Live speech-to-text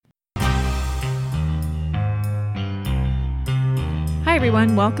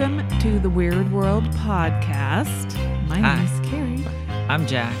everyone. Welcome to the Weird World Podcast. My name is Carrie. I'm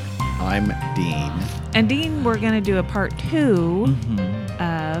Jack. I'm Dean. And Dean, we're going to do a part 2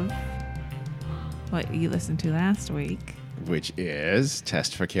 of what you listened to last week. Which is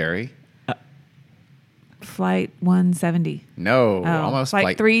Test for Carrie. Flight 170. No, almost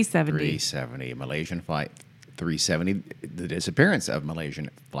Flight 370. 370, Malaysian Flight 370. The disappearance of Malaysian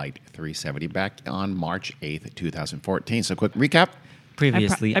Flight 370 back on March 8th, 2014. So quick recap.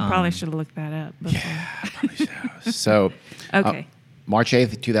 Previously I probably should have looked that up. Probably so. So, Okay. March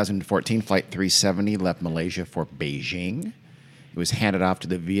 8th, 2014, Flight 370 left Malaysia for Beijing. It was handed off to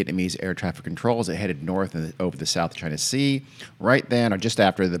the Vietnamese air traffic controls. It headed north over the South China Sea. Right then, or just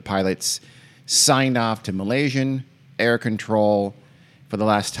after, the pilots signed off to Malaysian air control for the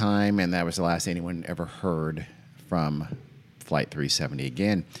last time, and that was the last anyone ever heard from Flight 370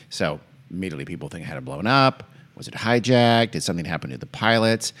 again. So immediately people think it had blown up. Was it hijacked? Did something happen to the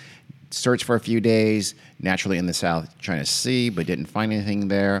pilots? Searched for a few days, naturally in the South China Sea, but didn't find anything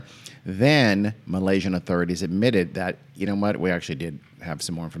there. Then Malaysian authorities admitted that, you know what, we actually did have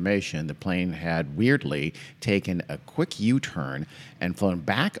some more information. The plane had weirdly taken a quick U-turn and flown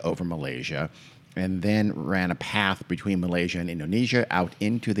back over Malaysia and then ran a path between Malaysia and Indonesia out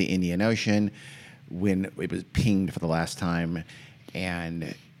into the Indian Ocean when it was pinged for the last time.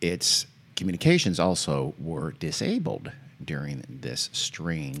 And its communications also were disabled during this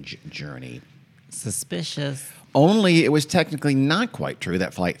strange journey. Suspicious. Only it was technically not quite true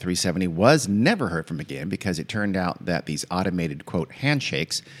that Flight 370 was never heard from again, because it turned out that these automated, quote,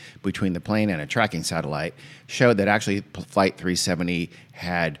 handshakes between the plane and a tracking satellite showed that actually Flight 370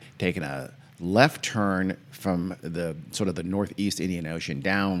 had taken a left turn from the sort of the northeast Indian Ocean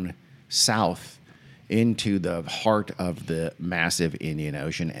down south into the heart of the massive Indian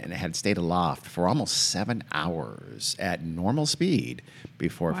Ocean, and it had stayed aloft for almost 7 hours at normal speed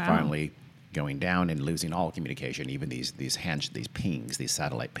before finally going down and losing all communication, even these pings, these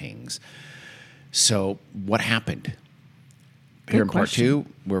satellite pings. So what happened? Here in part 2,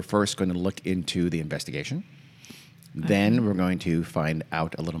 we're first going to look into the investigation. Then we're going to find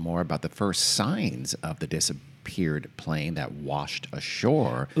out a little more about the first signs of the disappeared plane that washed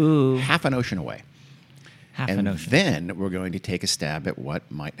ashore half an ocean away. Then we're going to take a stab at what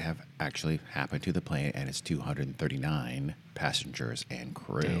might have actually happened to the plane and its 239 passengers and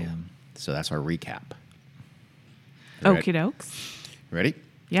crew. Damn. So that's our recap. Okie dokes. Ready?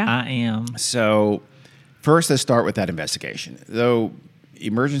 Yeah. I am. So first, let's start with that investigation. Though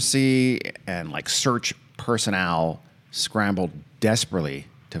emergency and search personnel scrambled desperately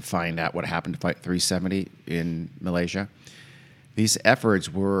to find out what happened to Flight 370 in Malaysia, these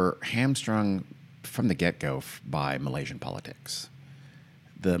efforts were hamstrung from the get-go by Malaysian politics.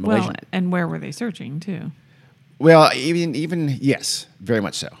 And where were they searching too? Well, even yes, very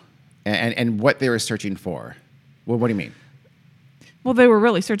much so. And what they were searching for. Well, what do you mean? Well, they were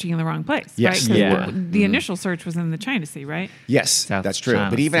really searching in the wrong place, Yes. right? 'Cause Yeah. the initial search was in the China Sea, right? Yes, South that's true.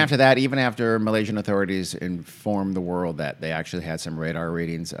 China But even Sea. after that, even after Malaysian authorities informed the world that they actually had some radar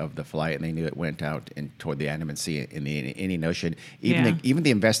readings of the flight and they knew it went out toward the Andaman Sea in the Indian Ocean, even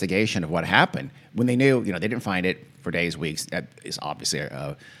the investigation of what happened, when they knew, they didn't find it for days, weeks, that is obviously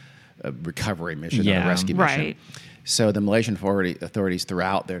a recovery mission or a rescue mission. Right. So the Malaysian authorities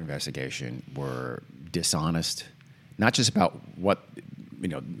throughout their investigation were dishonest, not just about what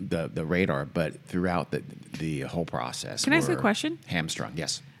the radar, but throughout the whole process. Can I ask you a question? Hamstrung,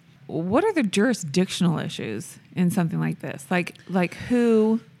 yes. What are the jurisdictional issues in something like this? Like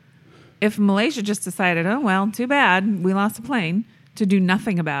who, if Malaysia just decided, oh, well, too bad, we lost a plane, to do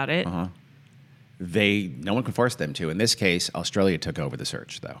nothing about it. No one can force them to. In this case, Australia took over the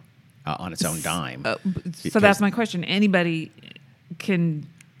search, though, on its own dime. So that's my question. Anybody can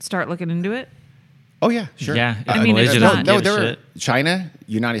start looking into it? Oh, yeah, sure. Yeah. I mean, Malaysia it's doesn't not. give a there were shit. China,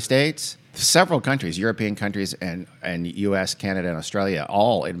 United States, several countries, European countries, and U.S., Canada, and Australia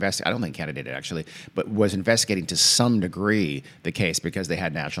all invested. I don't think Canada did actually, but was investigating to some degree the case because they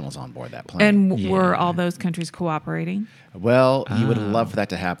had nationals on board that plane. And were all those countries cooperating? Well, you would love for that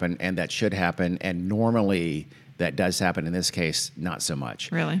to happen, and that should happen, and normally that does happen. In this case, not so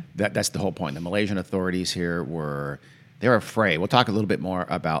much. Really? That's the whole point. The Malaysian authorities here they're afraid. We'll talk a little bit more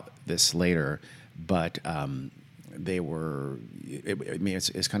about this later, but they were.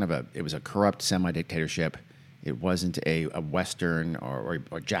 It's kind of it was a corrupt semi-dictatorship. It wasn't a Western or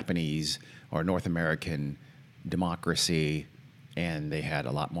Japanese or North American democracy, and they had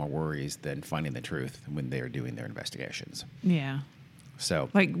a lot more worries than finding the truth when they were doing their investigations. Yeah. So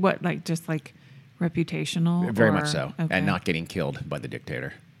Like what? Like just like reputational? very or- much so, okay. and not getting killed by the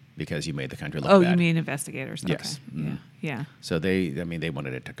dictator. because you made the country look Oh, bad. you mean investigators? Yes. Okay. Mhm. Yeah. So they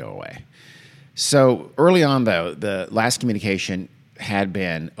wanted it to go away. So early on, though, the last communication had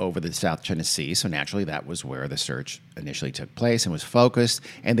been over the South China Sea. So naturally, that was where the search initially took place and was focused.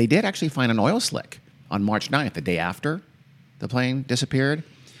 And they did actually find an oil slick on March 9th, the day after the plane disappeared.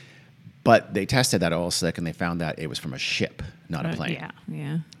 But they tested that oil slick and they found that it was from a ship, not a plane.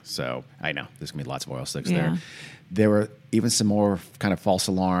 Yeah. So I know there's going to be lots of oil slicks Yeah. there. There were even some more kind of false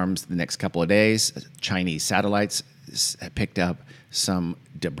alarms the next couple of days. Chinese satellites picked up some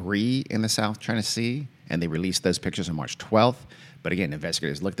debris in the South China Sea, and they released those pictures on March 12th. But again,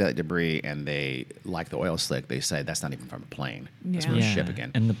 investigators looked at that debris, and they, like the oil slick, they said that's not even from a plane. That's from a Yeah. ship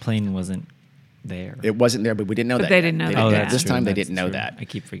again. And the plane wasn't there. It wasn't there, but we didn't know But that. they yet. didn't know that. didn't Oh, know. that's This true. time they That's didn't know true. that. I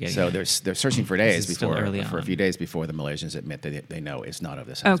keep forgetting So that. they're searching for This days is still before, early for a on. few days before the Malaysians admit that they know it's not of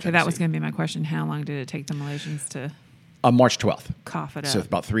the South Okay, China that was Sea. going to be my question. How long did it take the Malaysians to On March 12th. cough it So up?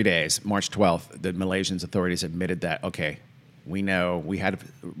 about 3 days, March 12th, the Malaysian authorities admitted that, okay, we know, we had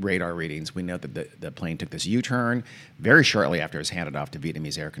radar readings. We know that the plane took this U-turn very shortly after it was handed off to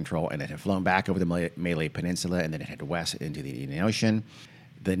Vietnamese air control, and it had flown back over the Malay Peninsula, and then it headed west into the Indian Ocean.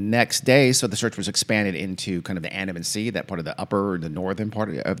 The next day, so the search was expanded into kind of the Andaman Sea, that part of the northern part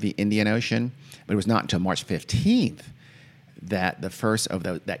of the Indian Ocean. But it was not until March 15th that the first of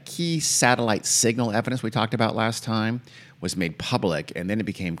that key satellite signal evidence we talked about last time was made public, and then it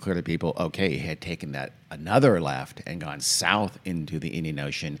became clear to people, okay, it had taken that another left and gone south into the Indian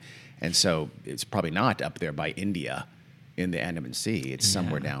Ocean, and so it's probably not up there by India in the Andaman Sea. It's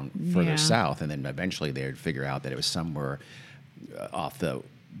somewhere down further Yeah. south, and then eventually they'd figure out that it was somewhere off the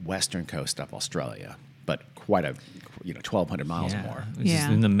western coast of Australia, but quite a 1,200 miles yeah. more. It's just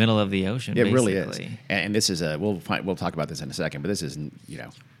Yeah. in the middle of the ocean. It really is, basically. and this is we'll talk about this in a second, but this is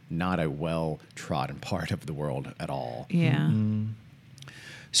not a well trodden part of the world at all. Yeah.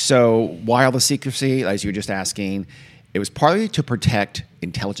 So why all the secrecy, as you were just asking? It was partly to protect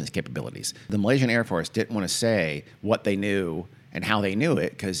intelligence capabilities. The Malaysian Air Force didn't want to say what they knew and how they knew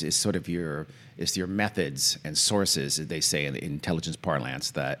it, because it's sort of your methods and sources, as they say in the intelligence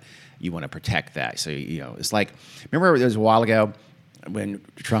parlance, that you want to protect that. So it's like, remember there was a while ago when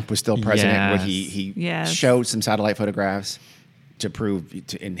Trump was still president, where he Yes. showed some satellite photographs to prove,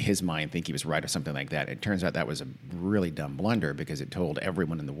 in his mind, think he was right or something like that. It turns out that was a really dumb blunder, because it told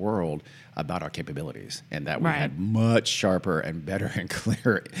everyone in the world about our capabilities, and that we Right. had much sharper and better and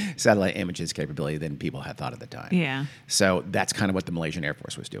clearer satellite images capability than people had thought at the time. Yeah. So that's kind of what the Malaysian Air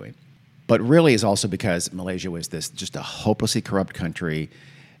Force was doing. But really is also because Malaysia was just a hopelessly corrupt country,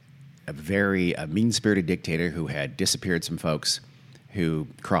 a very mean-spirited dictator who had disappeared some folks who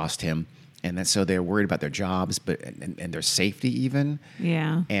crossed him. And then so they're worried about their jobs, and their safety even.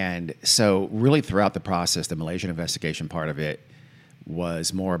 Yeah. And so really throughout the process, the Malaysian investigation part of it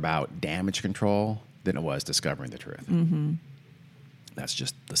was more about damage control than it was discovering the truth. Mm-hmm. That's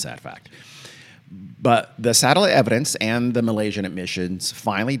just the sad fact. But the satellite evidence and the Malaysian admissions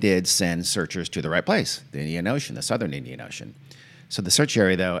finally did send searchers to the right place, the Indian Ocean, the southern Indian Ocean. So the search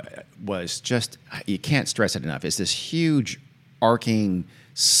area, though, was just, you can't stress it enough, it's this huge arcing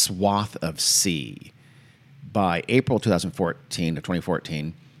swath of sea. By April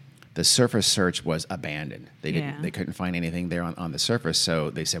 2014, the surface search was abandoned. They couldn't find anything there on the surface, so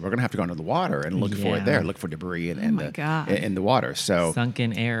they said, we're going to have to go into the water and look for it there, look for debris in the water. So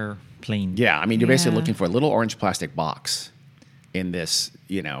Sunken airplane. yeah, I mean, you're basically Yeah. looking for a little orange plastic box in this,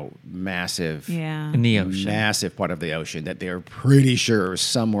 massive, Yeah. In the ocean. massive part of the ocean that they're pretty sure is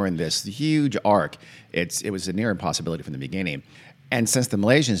somewhere in this huge arc. It was a near impossibility from the beginning. And since the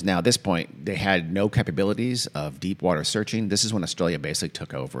Malaysians now, at this point, they had no capabilities of deep water searching, this is when Australia basically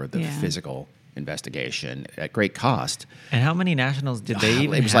took over the physical investigation at great cost. And how many nationals did they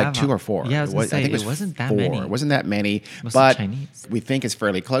even have? It was like 2 or 4. Yeah, I was going to say, think it wasn't that 4. many. It wasn't that many. Mostly But Chinese. we think it's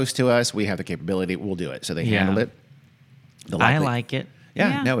fairly close to us. We have the capability. We'll do it. So they handled it. I like it.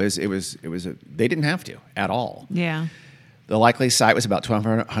 Yeah, no, it was they didn't have to at all. Yeah. The likely site was about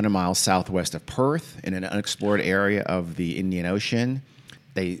 1,200 miles southwest of Perth in an unexplored area of the Indian Ocean.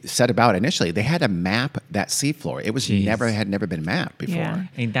 They set about initially. They had to map that seafloor. It was Jeez. had never been mapped before. Yeah.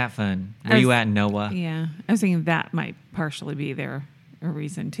 Ain't that fun? I Where you was- at, Noah? Yeah. I was thinking that might partially be a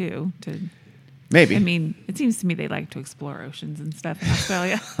reason too. Maybe. I mean, it seems to me they like to explore oceans and stuff in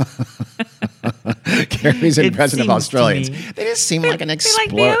Australia. Carrie's It impression of seems to Australians. me- They just seem like an they like the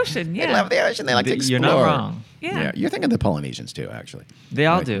explorer. ocean, They yeah. love the ocean. They like to explore. You're not wrong. Yeah. You're thinking of the Polynesians too, actually. They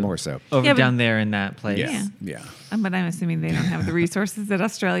all Like, do. more so. Over Yeah, but- down there in that place. Yeah. Yeah. But I'm assuming they don't have the resources that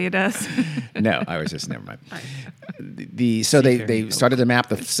Australia does. No, I was just never mind. So they started to map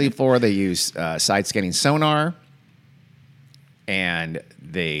the seafloor. They used side scanning sonar, And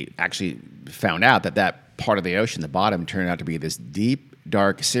they actually found out that part of the ocean, the bottom, turned out to be this deep,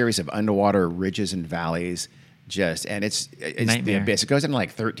 dark series of underwater ridges and valleys. And it's the Nightmare. abyss. It goes into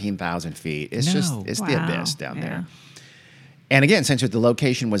like 13,000 feet. It's the Wow. abyss down Yeah. there. And again, since the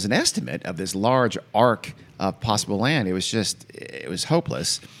location was an estimate of this large arc of possible land, it was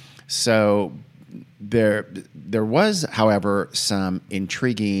hopeless. So there was, however, some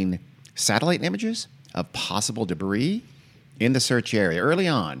intriguing satellite images of possible debris in the search area early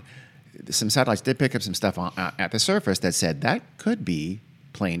on. Some satellites did pick up some stuff at the surface that said that could be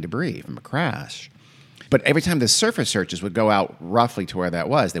plane debris from a crash. But every time the surface searches would go out roughly to where that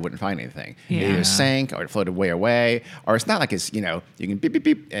was, they wouldn't find anything. It Yeah. either sank or it floated way away, or it's not like it's, you can beep, beep,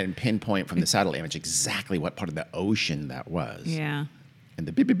 beep, and pinpoint from the satellite image exactly what part of the ocean that was. Yeah. And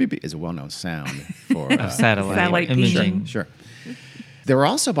the beep, beep, beep, beep is a well-known sound for Satellite imaging. pinging. Sure. There were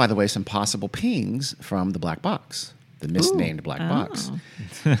also, by the way, some possible pings from the black box, the misnamed black box.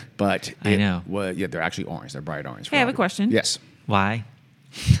 But I know. they're actually orange. They're bright orange. Hey, I have a question. Yes. Why?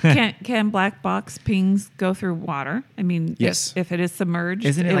 Can black box pings go through water? I mean, Yes. if it is submerged,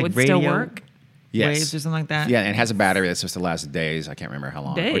 Isn't it like would radio still work. Yes. waves or something like that? Yeah, and it has a battery that's supposed to last days. I can't remember how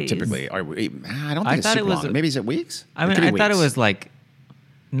long. Or Days. typically, I don't think I it's thought super it was long. Maybe is it weeks? I mean, could be I thought it weeks. was like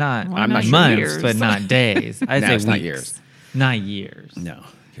not Well, I'm not sure. months, Years. but not days. I'd No, say it's not weeks. years. Not years. No,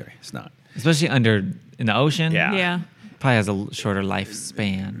 Gary, it's not. Especially in the ocean. Yeah. Yeah. Probably has a shorter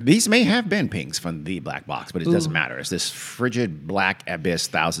lifespan. These may have been pings from the black box, but it doesn't Ooh. matter. It's this frigid black abyss,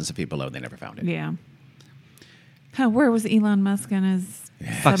 thousands of feet below. They never found it. Yeah. Where was Elon Musk and his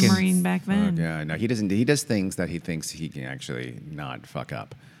Fucking- submarine back then? Yeah, no, he doesn't. He does things that he thinks he can actually not fuck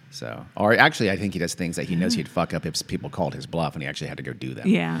up. So, or actually, I think he does things that he knows he'd fuck up if people called his bluff, and he actually had to go do them.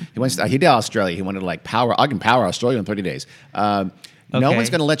 Yeah. He did Australia. He wanted to like I can power Australia in 30 days. No Okay. one's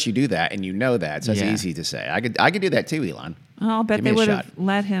going to let you do that, and you know that. So it's Yeah. easy to say. I could do that too, Elon. I'll bet Give me they a would shot. have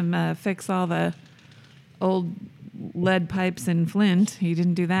let him fix all the old lead pipes in Flint. He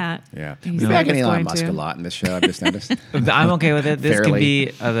didn't do that. Yeah, He we're said back he in was Elon going Musk to. a lot in this show. I've just noticed. I'm okay with it. This could Fairly.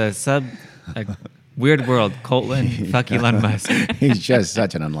 be the weird world. Coltland, fuck Elon Musk. He's just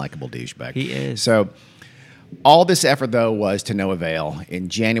such an unlikable douchebag. He is. So, all this effort, though, was to no avail. In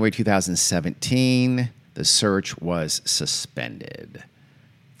January 2017, the search was suspended.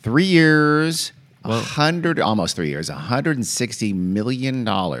 3 years, almost 3 years, $160 million.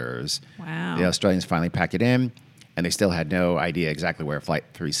 Wow. The Australians finally packed it in, and they still had no idea exactly where Flight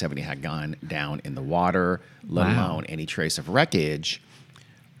 370 had gone down in the water, let Wow. alone any trace of wreckage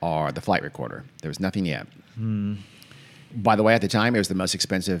or the flight recorder. There was nothing yet. By the way, at the time, it was the most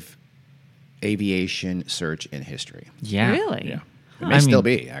expensive aviation search in history. Yeah. Really? It may still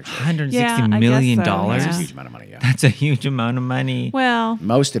be, actually. $160 Yeah, I guess million so, dollars. That's a yeah. huge amount of money, yeah. That's a huge amount of money. Well,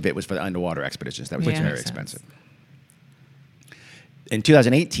 Most of it was for the underwater expeditions. That was Yeah. very Makes sense. expensive. In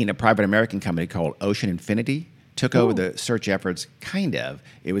 2018, a private American company called Ocean Infinity took over the search efforts, kind of.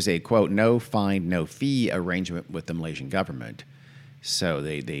 It was a, quote, no find, no fee arrangement with the Malaysian government. So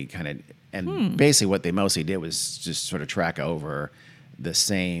they kind of, and basically what they mostly did was just sort of track over the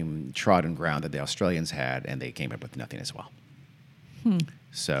same trodden ground that the Australians had, and they came up with nothing as well.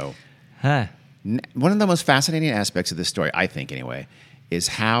 So Huh. one of the most fascinating aspects of this story, I think anyway, is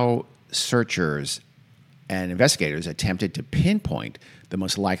how searchers and investigators attempted to pinpoint the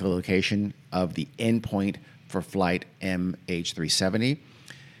most likely location of the endpoint for flight MH370.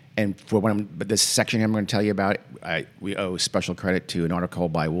 And but this section I'm going to tell you about, we owe special credit to an article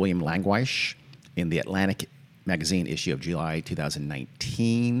by William Langweish in the Atlantic magazine issue of July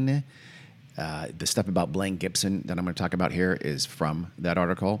 2019. The stuff about Blaine Gibson that I'm going to talk about here is from that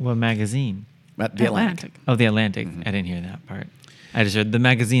article. What magazine? The Atlantic. Oh, The Atlantic. I didn't hear that part. I just read the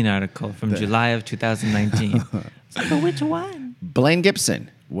magazine article from July of 2019. So which one? Blaine Gibson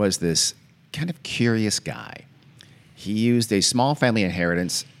was this kind of curious guy. He used a small family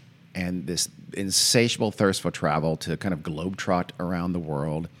inheritance and this insatiable thirst for travel to kind of globetrot around the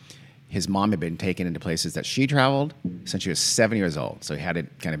world. His mom had been taken into places that she traveled since she was 7 years old, so he had it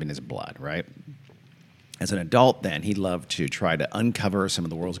kind of in his blood, right? As an adult then, he loved to try to uncover some of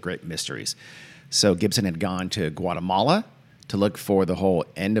the world's great mysteries. So Gibson had gone to Guatemala to look for the whole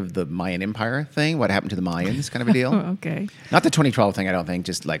end of the Mayan Empire thing, what happened to the Mayans kind of a deal. okay. Not the 2012 thing, I don't think,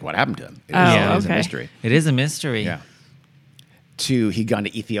 just like what happened to him. It Oh, is a okay. mystery. It is a mystery. Yeah. He'd gone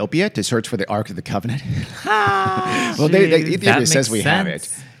to Ethiopia to search for the Ark of the Covenant. Well, Ethiopia That says we makes have it.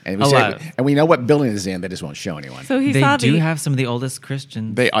 sense. And A lot. we know what building it's in, they just won't show anyone. So he They saw do the have some of the oldest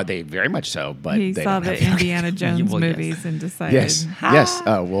Christians. They very much so, but he they saw don't the have the Ark. Indiana Jones Well, yes. movies and decided, Yes, yes.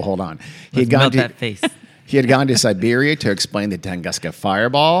 Oh, well, hold on. Let's melt that face. He had gone to Siberia to explain the Tunguska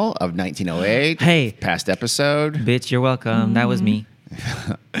fireball of 1908. Hey. Past episode. Bitch, you're welcome. That was me.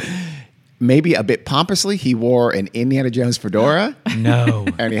 Maybe a bit pompously, he wore an Indiana Jones fedora. No.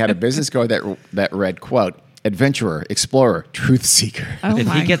 And he had a business card that read, quote, adventurer, explorer, truth seeker. Oh If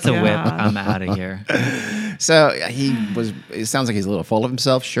my he gets a whip, God. I'm out of here. So it sounds like he's a little full of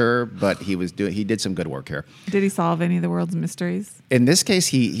himself, sure, but he did some good work here. Did he solve any of the world's mysteries? In this case,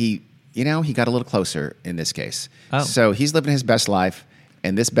 he got a little closer in this case. Oh. So he's living his best life,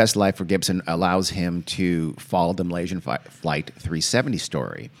 and this best life for Gibson allows him to follow the Malaysian Flight 370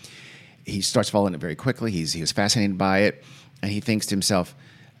 story. He starts following it very quickly. He was fascinated by it, and he thinks to himself,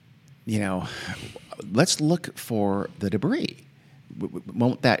 let's look for the debris.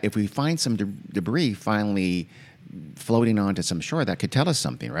 Won't that, if we find some debris finally floating onto some shore, that could tell us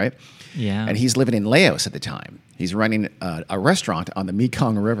something, right? Yeah. And he's living in Laos at the time. He's running a restaurant on the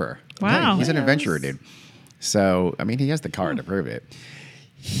Mekong River. Wow. He's an Laos. adventurer, dude. So, I mean, he has the card to prove it.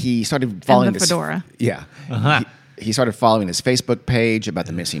 He started following And the fedora. Yeah. Uh-huh. He started following his Facebook page about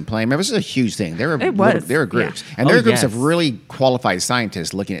the missing plane. Remember, this is a huge thing. There were groups. Yeah. And there Oh, are groups of yes. really qualified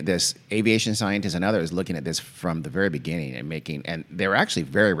scientists looking at this, aviation scientists and others looking at this from the very beginning and they were actually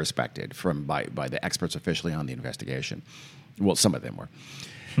very respected by the experts officially on the investigation. Well, some of them were.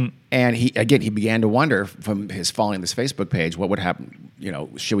 And he began to wonder from his following this Facebook page, what would happen,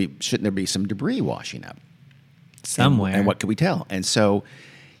 shouldn't there be some debris washing up? Somewhere. And what could we tell? And so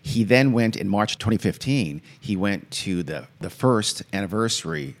he then went in March 2015, he went to the first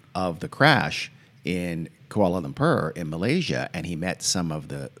anniversary of the crash in Kuala Lumpur in Malaysia, and he met some of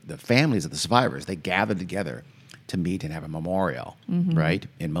the families of the survivors. They gathered together to meet and have a memorial, right,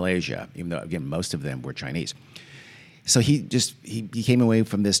 in Malaysia, even though, again, most of them were Chinese. So he came away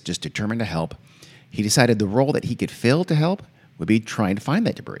from this just determined to help. He decided the role that he could fill to help would be trying to find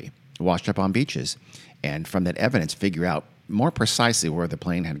that debris washed up on beaches, and from that evidence figure out more precisely where the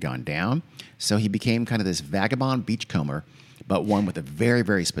plane had gone down. So he became kind of this vagabond beachcomber, but one with a very,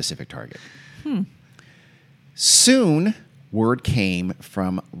 very specific target. Soon, word came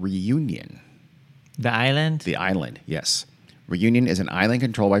from Reunion. The island? The island, yes. Reunion is an island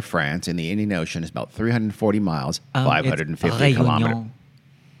controlled by France in the Indian Ocean. It's about 340 miles, 550 it's kilometers. Réunion.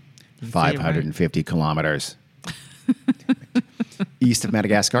 Did you say it right? 550 kilometers east of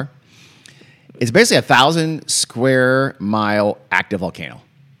Madagascar. It's basically 1,000 square mile active volcano.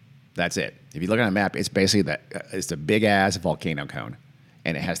 That's it. If you look at a map, it's basically it's a big ass volcano cone.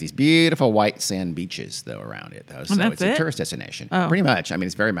 And it has these beautiful white sand beaches, though, around it, though. So that's it's a it? tourist destination. Oh. Pretty much. I mean,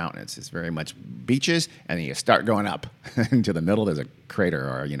 it's very mountainous. It's very much beaches, and then you start going up into the middle. There's a crater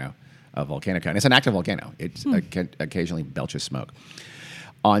or, a volcano cone. It's an active volcano. It occasionally belches smoke.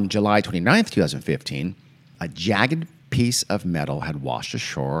 On July 29th, 2015, a jagged piece of metal had washed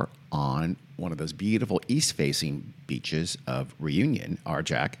ashore on one of those beautiful east-facing beaches of Reunion,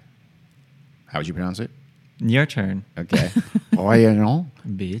 Jack. How would you pronounce it? Your turn, Okay. Réunion.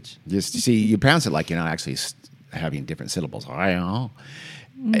 bitch. Just see, you pronounce it like you're not actually having different syllables. Réunion.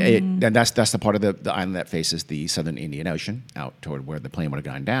 And that's the part of the island that faces the southern Indian Ocean, out toward where the plane would have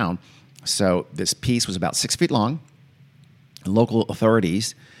gone down. So this piece was about 6 feet long. Local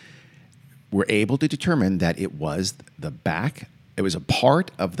authorities were able to determine that it was a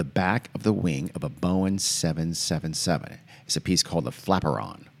part of the back of the wing of a Boeing 777. It's a piece called the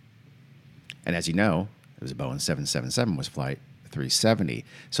flaperon. And as you know, it was a Boeing 777 was flight 370.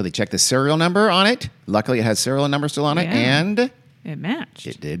 So they checked the serial number on it. Luckily, it had serial number still on it, Yeah. and It matched.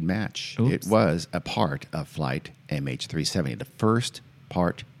 it did match. Oops. It was a part of flight MH370, the first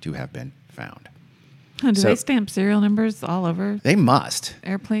part to have been found. Do so- they stamp serial numbers all over They must.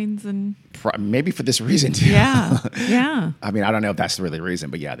 airplanes and? Maybe for this reason, too. Yeah, yeah. I mean, I don't know if that's really the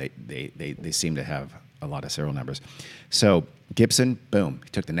reason, but yeah, they seem to have a lot of serial numbers. So Gibson, boom, he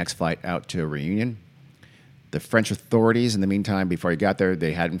took the next flight out to Reunion. The French authorities, in the meantime, before he got there,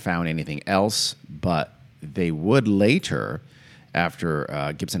 they hadn't found anything else, but they would later,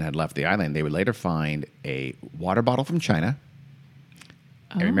 after Gibson had left the island, they would later find a water bottle from China.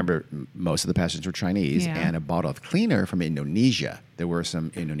 And remember, most of the passengers were Chinese, Yeah. and a bottle of cleaner from Indonesia. There were some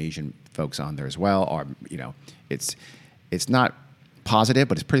Indonesian folks on there as well. Or, it's not positive,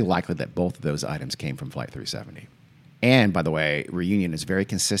 but it's pretty likely that both of those items came from Flight 370. And by the way, Reunion is very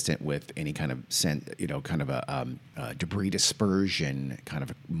consistent with any kind of debris dispersion kind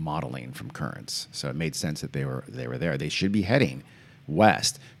of modeling from currents. So it made sense that they were there. They should be heading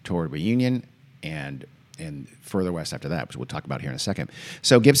west toward Reunion and further west after that, which we'll talk about here in a second.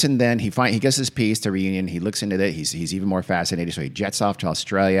 So Gibson then he gets this piece to Reunion. He looks into it. He's even more fascinated. So he jets off to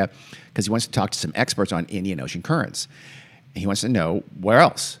Australia because he wants to talk to some experts on Indian Ocean currents. He wants to know where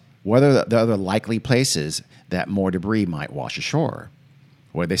else what are the other likely places that more debris might wash ashore?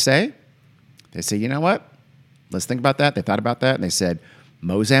 What did they say? They say, you know what? Let's think about that. They thought about that, and they said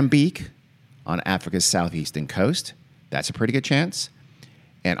Mozambique on Africa's southeastern coast. That's a pretty good chance.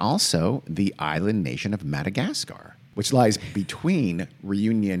 And also the island nation of Madagascar, which lies between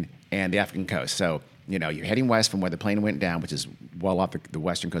Reunion and the African coast. So, you're heading west from where the plane went down, which is well off the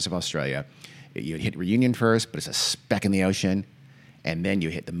western coast of Australia. You hit Reunion first, but it's a speck in the ocean. And then you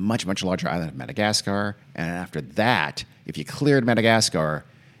hit the much, much larger island of Madagascar. And after that, if you cleared Madagascar,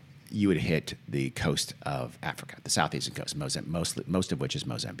 you would hit the coast of Africa, the southeastern coast, most of which is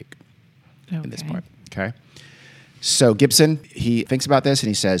Mozambique in this part. Okay. So Gibson, he thinks about this and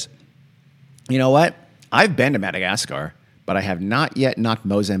he says, you know what? I've been to Madagascar, but I have not yet knocked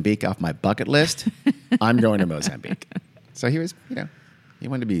Mozambique off my bucket list. I'm going to Mozambique. So he was, he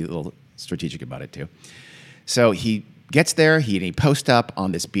wanted to be a little strategic about it too. So he gets there, he posts up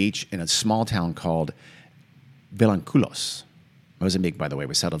on this beach in a small town called Vilanculos. Mozambique, by the way,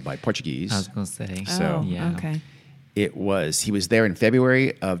 was settled by Portuguese. I was going to say. So, yeah. Okay. He was there in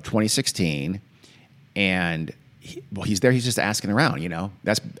February of 2016, and he's there. He's just asking around.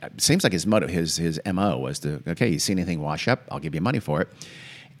 That seems like his motive. His MO was to, okay, you see anything wash up, I'll give you money for it.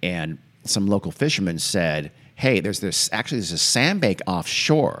 And some local fishermen said, hey, there's a sandbank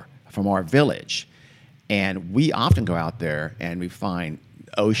offshore from our village, and we often go out there and we find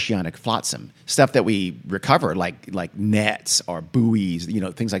oceanic flotsam, stuff that we recover, like nets or buoys,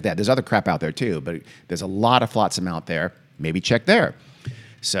 things like that. There's other crap out there too, but there's a lot of flotsam out there. Maybe check there.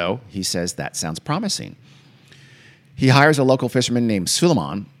 So he says that sounds promising. He hires a local fisherman named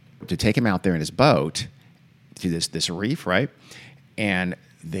Suleiman to take him out there in his boat to this reef, right? And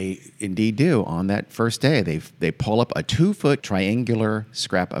they indeed do. On that first day, they pull up a 2-foot triangular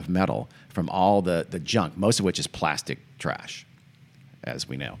scrap of metal from all the junk, most of which is plastic trash, as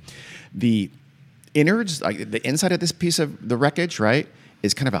we know. The innards, the inside of this piece of the wreckage, right,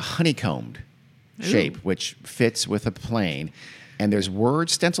 is kind of a honeycombed shape, which fits with a plane. And there's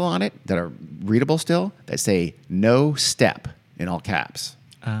words stenciled on it that are readable still that say "no step" in all caps.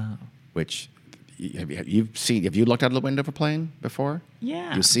 Oh. Which have you looked out of the window of a plane before?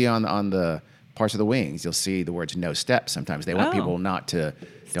 Yeah. You'll see on the parts of the wings, you'll see the words "no step." Sometimes they want people not to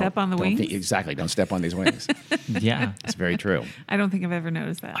step on the wings. Exactly, don't step on these wings. Yeah. It's very true. I don't think I've ever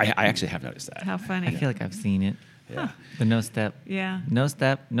noticed that. I actually have noticed that. How funny. I feel like I've seen it. Yeah. The no step. Yeah. No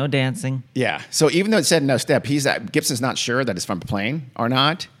step, no dancing. Yeah. So even though it said no step, Gibson's not sure that it's from a plane or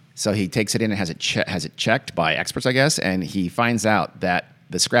not. So he takes it in and has it checked by experts, I guess, and he finds out that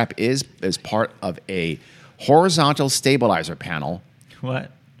the scrap is part of a horizontal stabilizer panel, What?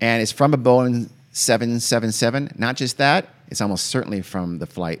 and it's from a Boeing 777. Not just that, it's almost certainly from the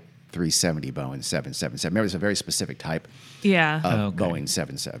Flight 370 Boeing 777. Remember, it's a very specific type Yeah. of Okay. Boeing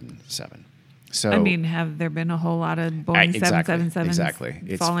 777. So I mean, have there been a whole lot of Boeing Exactly, 777s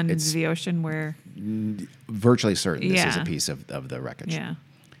exactly. fallen into It's the ocean where, virtually certain this is a Yeah. piece of the wreckage. yeah.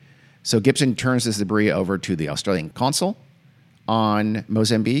 So Gibson turns this debris over to the Australian consul on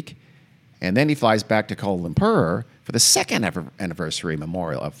Mozambique, and then he flies back to Kuala Lumpur for the second anniversary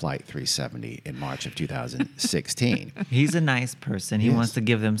memorial of Flight 370 in March of 2016. He's a nice person. He Yes. wants to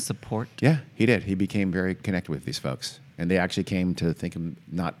give them support. Yeah, he did. He became very connected with these folks, and they actually came to think him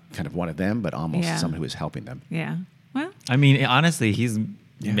not kind of one of them, but almost Yeah. someone who was helping them. Yeah. Well, I mean, honestly, he's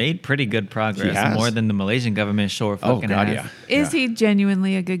made pretty good progress. has. More than the Malaysian government sure Oh, fucking God, has. yeah. is he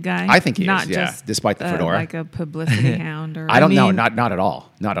genuinely a good guy? I think he is, Not yeah, just despite the fedora. like a publicity hound or I don't know, mean- not at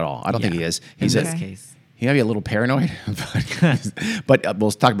all. Not at all. I don't think he is. In He's this Okay. case. he may be a little paranoid, but we'll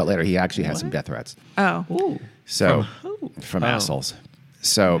talk about later. He actually has some death threats. Oh. Ooh. So From who? from Oh. assholes.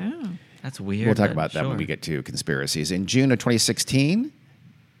 So Oh. That's weird. we'll talk but about that when sure. we get to conspiracies. In June of 2016,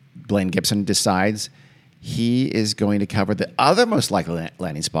 Blaine Gibson decides he is going to cover the other most likely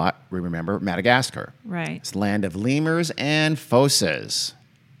landing spot. We remember Madagascar. Right. It's the land of lemurs and phoses.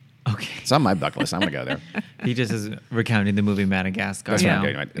 Okay. It's on my bucket list. I'm going to go there. He just is recounting the movie Madagascar. That's Yeah. what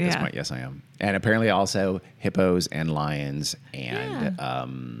I'm doing at this Yeah. point. Yes, I am. And apparently also hippos and lions and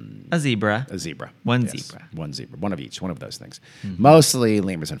A zebra. a zebra. One Yes, zebra. One zebra. One of each. One of those things. Mostly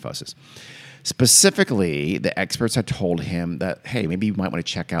lemurs and phoses. Specifically, the experts had told him that, hey, maybe you might want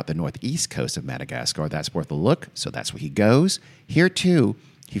to check out the northeast coast of Madagascar. That's worth a look. So that's where he goes. Here, too,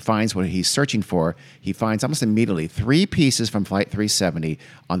 he finds what he's searching for. He finds almost immediately 3 pieces from Flight 370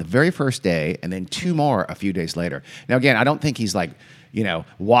 on the very first day, and then 2 more a few days later. Now, again, I don't think he's like,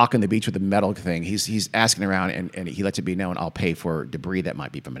 walking the beach with the metal thing. He's asking around, and he lets it be known, I'll pay for debris that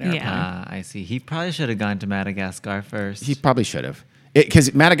might be from an airplane. Yeah. I see. He probably should have gone to Madagascar first. He probably should have.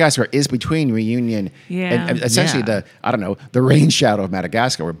 Because Madagascar is between Reunion Yeah. and essentially Yeah. the rain shadow of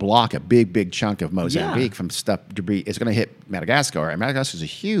Madagascar would block a big chunk of Mozambique from stuff debris. It's going to hit Madagascar, and Madagascar is a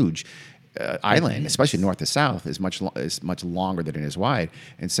huge island, especially north to south, is much longer than it is wide,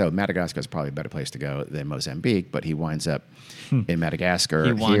 and so Madagascar is probably a better place to go than Mozambique. But he winds up in Madagascar. He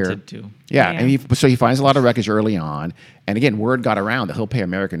here. wanted to. Yeah, Yeah. and so he finds a lot of wreckage early on, and again, word got around that he'll pay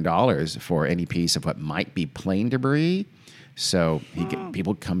American dollars for any piece of what might be plane debris. So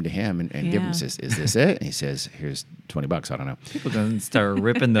people come to him and give him Yeah. says, "Is this it?" And he says, "Here's $20. I don't know." People going to start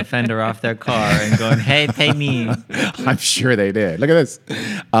ripping the fender off their car and going, "Hey, pay me." I'm sure they did. Look at this.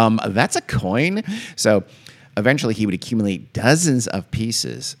 That's a coin. So eventually he would accumulate dozens of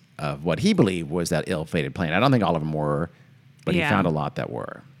pieces of what he believed was that ill-fated plane. I don't think all of them were, but he Yeah. found a lot that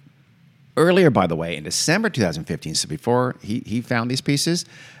were. Earlier, by the way, in December 2015, so before he found these pieces,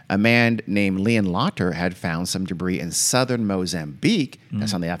 a man named Leon Lotter had found some debris in southern Mozambique.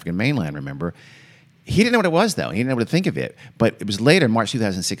 That's on the African mainland, remember? He didn't know what it was, though. He didn't know what to think of it. But it was later, March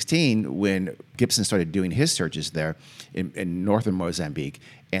 2016, when Gibson started doing his searches there in northern Mozambique,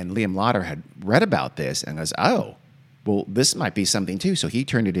 and Liam Lotter had read about this and goes, oh, well, this might be something too. So he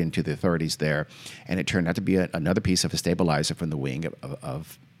turned it into the authorities there, and it turned out to be another piece of a stabilizer from the wing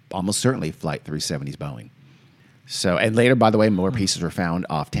of almost certainly Flight 370's Boeing. So, and later, by the way, more pieces were found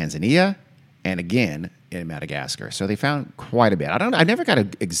off Tanzania and again in Madagascar. So they found quite a bit. I never got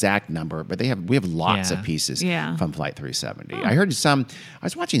an exact number, but we have lots Yeah. of pieces Yeah. from Flight 370. I heard I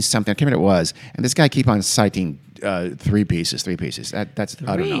was watching something, I can't remember what it was, and this guy keep on citing three pieces. That's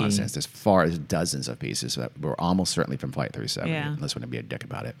utter Three? nonsense. As far as dozens of pieces that were almost certainly from Flight 370, Yeah. unless want to be a dick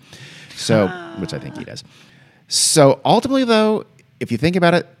about it. So, which I think he does. So ultimately, though, if you think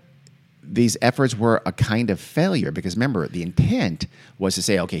about it, these efforts were a kind of failure because remember, the intent was to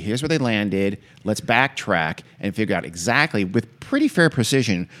say, okay, here's where they landed. Let's backtrack and figure out exactly, with pretty fair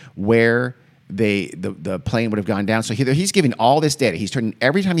precision, where the plane would have gone down. So he's giving all this data. He's turning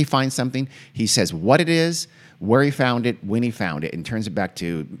every time he finds something, he says what it is, where he found it, when he found it, and turns it back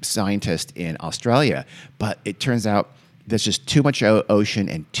to scientists in Australia. But it turns out there's just too much ocean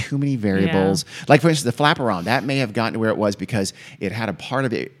and too many variables. Like, for instance, the flaperon, that may have gotten to where it was because it had a part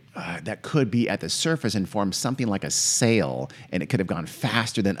of it that could be at the surface and form something like a sail, and it could have gone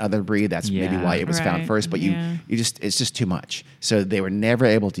faster than other debris. That's maybe Yeah. why it was found Right. first. But Yeah. it's just too much. So they were never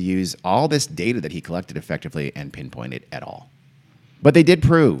able to use all this data that he collected effectively and pinpoint it at all. But they did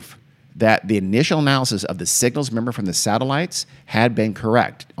prove that the initial analysis of the signals, remember, from the satellites had been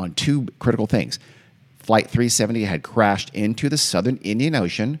correct on two critical things. Flight 370 had crashed into the southern Indian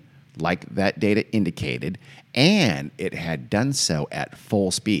Ocean, like that data indicated, and it had done so at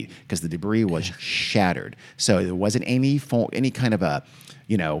full speed because the debris was shattered. So there wasn't any kind of an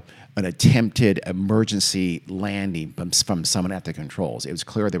attempted emergency landing from someone at the controls. It was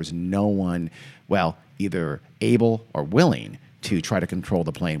clear there was no one, either able or willing to try to control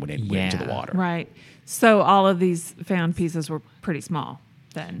the plane when it went into the Yeah. water. Right. So all of these found pieces were pretty small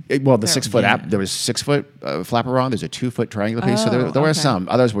then. The 6 foot Yeah. there was 6 foot flaperon. There's a 2 foot triangular piece. So Oh, there were okay. some.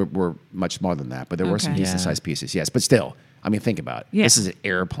 Others were much smaller than that, but there were some Okay. decent sized pieces. Yes, but still, I mean, think about it. Yeah. This is an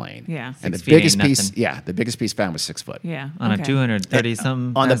airplane. Yeah. and 6 the feet ain't biggest piece, nothing. the biggest piece found was 6 foot. Yeah. On okay. a 230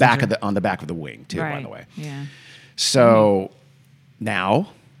 some On the back passenger? of the wing too. Right. By the way. Yeah. So now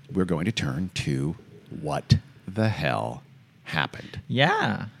we're going to turn to what the hell happened.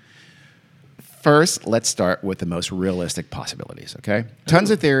 Yeah. First, let's start with the most realistic possibilities, okay?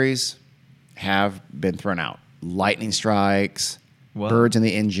 Tons of theories have been thrown out. Lightning strikes, Whoa. birds in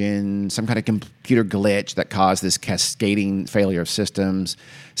the engine, some kind of computer glitch that caused this cascading failure of systems.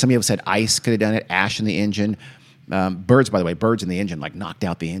 Some people said ice could have done it, ash in the engine. Birds, by the way, birds in the engine, like knocked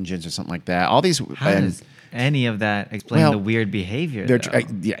out the engines or something like that. All these... How does any of that explain Well, the weird behavior? They're though?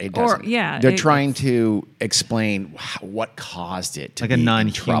 it Or, doesn't. yeah, they're it- trying to explain what caused it to Like a be in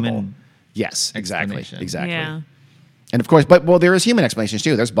non-human trouble. Yes, exactly, explanation. exactly. Yeah. And of course, there is human explanations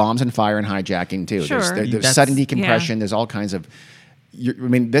too. There's bombs and fire and hijacking too. Sure. There's That's- sudden decompression. yeah. There's all kinds of.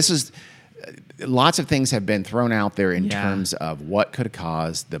 This is. Lots of things have been thrown out there in Yeah. terms of what could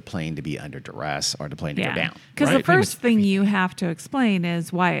cause the plane to be under duress or the plane to go down. Because right? the first thing you have to explain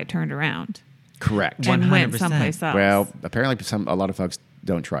is why it turned around Correct. and went 100%. someplace else. Well, apparently, a lot of folks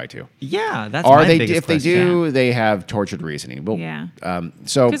don't try to. Yeah, that's Or my they, biggest if they question. do, they have tortured reasoning. Well, Yeah.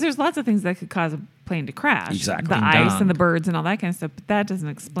 So because there's lots of things that could cause a plane to crash. Exactly. The Ding ice dong. and the birds and all that kind of stuff. But that doesn't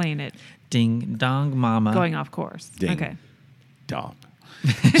explain it Ding dong, mama. going off course. Ding. Okay. dog.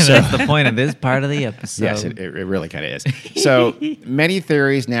 That's the point of this part of the episode. Yes, it really kind of is. So many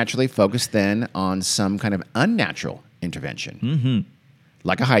theories naturally focus then on some kind of unnatural intervention,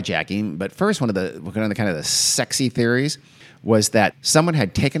 like a hijacking. But first, one of the kind of the sexy theories was that someone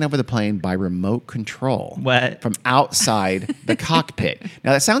had taken over the plane by remote control. What? From outside the cockpit.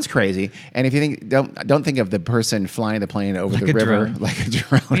 Now that sounds crazy, and if you think don't think of the person flying the plane over Like the a river drone. like a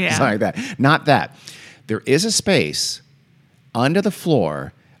drone or Yeah. something like that. Not that. There is a space under the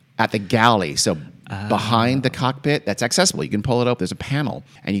floor at the galley, so behind the cockpit, that's accessible. You can pull it up. There's a panel,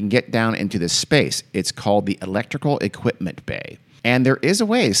 and you can get down into this space. It's called the electrical equipment bay. And there is a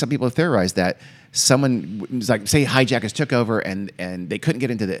way. Some people have theorized that someone, like say hijackers took over and they couldn't get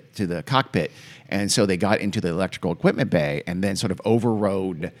into the cockpit, and so they got into the electrical equipment bay and then sort of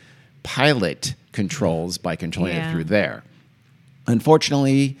overrode pilot controls by controlling it Yeah. through there.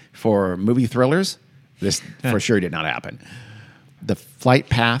 Unfortunately, for movie thrillers, this for sure did not happen. The flight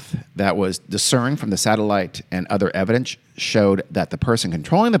path that was discerned from the satellite and other evidence showed that the person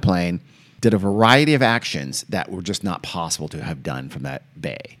controlling the plane did a variety of actions that were just not possible to have done from that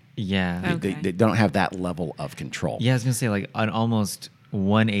bay. Yeah. Oh. They, Okay. they don't have that level of control. Yeah, I was gonna say like an almost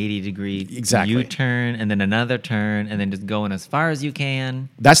 180-degree Exactly. U-turn and then another turn and then just going as far as you can.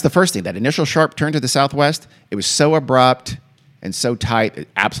 That's the first thing. That initial sharp turn to the southwest, it was so abrupt and so tight, it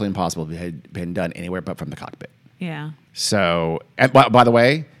absolutely impossible to have been done anywhere but from the cockpit. Yeah. So, and by the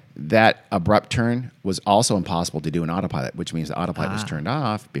way, that abrupt turn was also impossible to do in autopilot, which means the autopilot was turned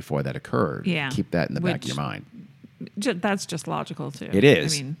off before that occurred. Yeah. Keep that in the back of Which- your mind. That's just logical too. It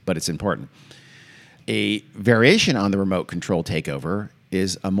is, I mean, but it's important. A variation on the remote control takeover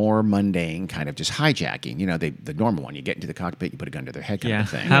is a more mundane kind of just hijacking. You know, the normal one. You get into the cockpit, you put a gun to their head kind Yeah. of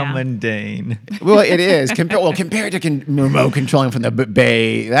thing. How Yeah. mundane. Well, it is. Compared to remote controlling from the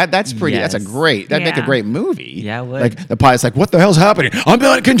bay, that's pretty. That's Yes. that'd make a Yeah. great movie. Yeah, it would. Like the pilot's like, "What the hell's happening? I'm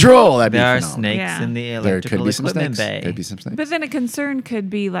not in control." That'd be There are phenomenal. snakes Yeah. in the There electrical could be some equipment snakes. bay. Could be some snakes. but then a concern could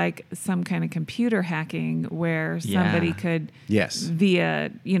be like some kind of computer hacking where somebody Yeah. could Yes. via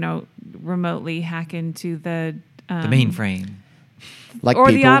remotely hack into the The mainframe. Like or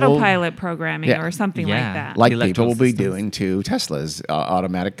the people will- autopilot programming Yeah. or something Yeah. like that. like Electrical people will be systems. doing to Tesla's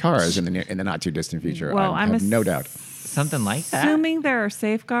automatic cars in the not too distant future. well, I I'm have no doubt. Something like that. assuming there are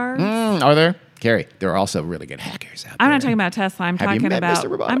safeguards. Are there? Carrie, there are also really good hackers out there. I'm not talking about Tesla. I'm Have you talking met about Mr.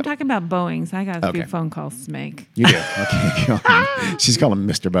 Roboto? I'm talking about Boeing's. I got a few Okay. phone calls to make. You do. Okay. She's calling him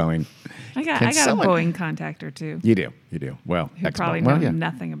Mr. Boeing. I Can got someone- a Boeing contactor too. You do. You do. Well, Who probably well, know yeah.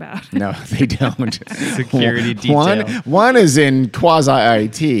 nothing about it. No, they don't. Security One, detail. one is in quasi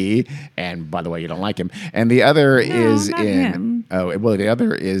IT, and by the way, you don't like him. And the other is not in him. the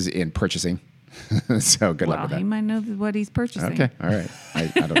other is in purchasing. So good luck Well, with that. he might know what he's purchasing. Okay, all right. I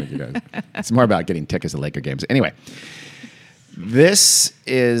don't think he does. It's more about getting tickets to Laker games. Anyway, this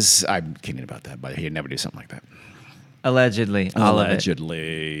is I'm kidding about that, but he'd never do something like that. Allegedly. All of it.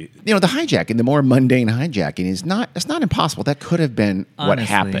 Allegedly. You know, the hijacking, the more mundane hijacking is not impossible. That could have been what Honestly,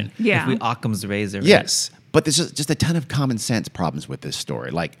 happened. Yeah. If we Occam's razor. it. Yes, but there's just a ton of common sense problems with this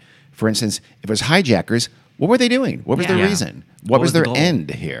story. Like, for instance, if it was hijackers, what were they doing? What was Yeah. their Yeah. reason? What What was was the their goal? end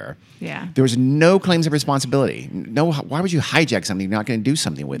here? Yeah. There was no claims of responsibility. No, why would you hijack something you're not going to do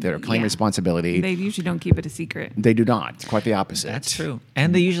something with it or claim Yeah. responsibility? They usually don't keep it a secret. They do not. Quite the opposite. That's true.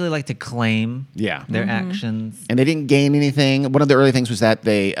 And they usually like to claim Yeah. their Mm-hmm. actions. And they didn't gain anything. One of the early things was that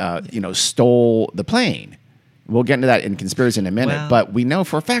they, stole the plane. We'll get into that in conspiracy in a minute, Well- but we know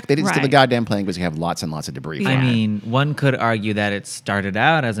for a fact they didn't steal the Right. goddamn plane because we have lots and lots of debris. Yeah. from I it. mean, one could argue that it started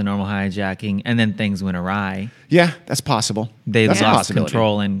out as a normal hijacking and then things went awry. Yeah, that's possible. They that's a lost possibility.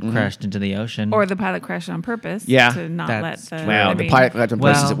 control and crashed into the ocean. Or the pilot crashed on purpose Yeah. to not That's- let the Well, I the mean, pilot left in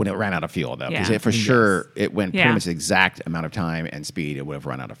places Well- when it ran out of fuel, though, because Yeah. for Yes. sure it went pretty Yeah. much the exact amount of time and speed it would have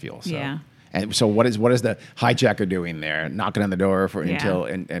run out of fuel. So. Yeah. And so what is the hijacker doing there? Knocking on the door Yeah. until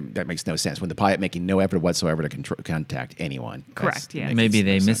and that makes no sense. When the pilot making no effort whatsoever to contact anyone. Correct, yeah. makes Maybe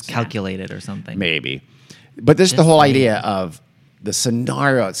they no sense. miscalculated or something. Maybe. But this is the Just whole saying. idea of the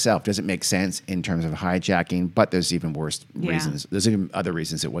scenario itself doesn't make sense in terms of hijacking, but there's even worse Yeah. reasons. There's even other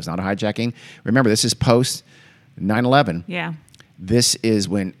reasons it was not a hijacking. Remember, this is post 9/11. Yeah. This is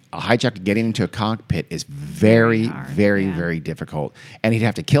when a hijacker getting into a cockpit is very, Very hard, very, yeah. very difficult. And he'd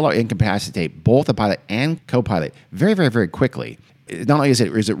have to kill or incapacitate both the pilot and co-pilot very, very, very quickly. Not only is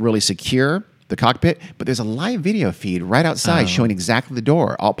it really secure, the cockpit, but there's a live video feed right outside showing exactly the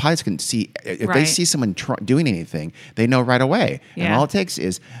door. All pilots can see. If they Right. see someone doing anything, they know right away. And Yeah. all it takes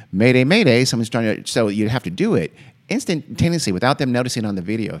is Mayday, Mayday, someone's trying to, so you'd have to do it instantaneously without them noticing on the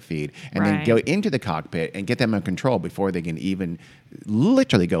video feed and then Right. go into the cockpit and get them in control before they can even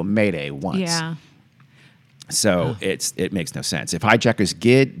literally go Mayday once. Yeah. So it makes no sense. If hijackers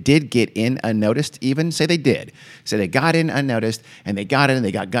did get in unnoticed, even say they got in unnoticed and they got in and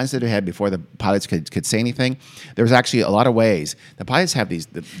they got guns to their head before the pilots could say anything. There was actually a lot of ways. The pilots have these,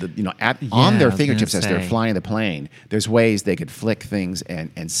 on their fingertips as they're flying the plane. There's ways they could flick things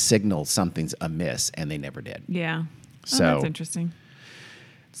and signal something's amiss, and they never did. Yeah. So that's interesting.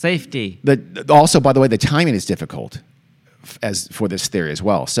 Safety. Also, by the way, the timing is difficult as for this theory as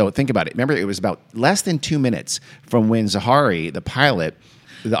well. So think about it. Remember, it was about less than 2 minutes from when Zahari, the pilot,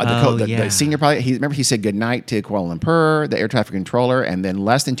 the senior pilot, he said goodnight to Kuala Lumpur, the air traffic controller, and then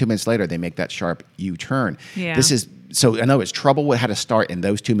less than 2 minutes later, they make that sharp U-turn. Yeah. So I know it's trouble had to start in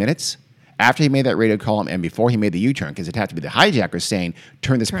those 2 minutes after he made that radio call and before he made the U-turn, because it had to be the hijackers saying,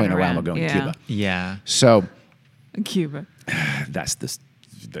 turn this plane around, we're going to Cuba. Yeah. So Cuba.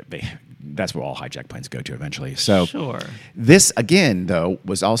 That's where all hijacked planes go to eventually. So Sure. This, again, though,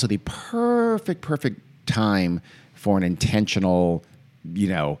 was also the perfect time for an intentional,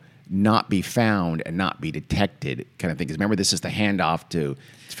 not be found and not be detected kind of thing. Because remember, this is the handoff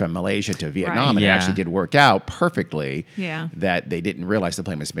from Malaysia to Vietnam, and it Yeah. actually did work out perfectly. Yeah. That they didn't realize the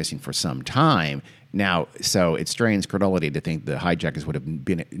plane was missing for some time. Now, so it strains credulity to think the hijackers would have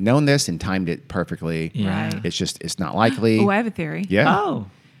known this and timed it perfectly. Yeah. Right. It's not likely. Oh, I have a theory. Yeah. Oh.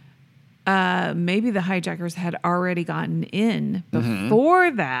 Maybe the hijackers had already gotten in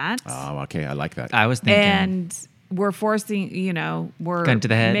before that. Oh, okay. I like that. I was thinking. And we're forcing, we're Gun to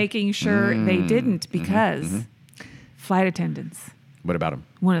the head. making sure they didn't because flight attendants. What about them?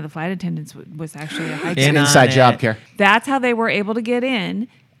 One of the flight attendants was actually a hijacker. In on Inside job, it. Care. That's how they were able to get in.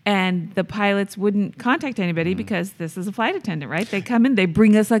 And the pilots wouldn't contact anybody because this is a flight attendant, right? They come in, they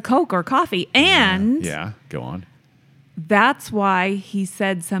bring us a Coke or coffee. And Yeah, go on. that's why he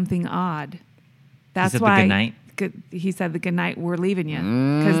said something odd. That's said the why good night? He said the good night, we're leaving you.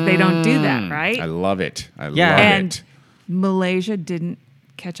 Because they don't do that, right? I love it. I Yeah. love and it. Malaysia didn't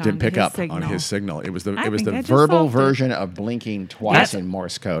catch on Didn't to pick his up signal. on his signal. It was the I think I just verbal solved it. version of blinking twice That's- in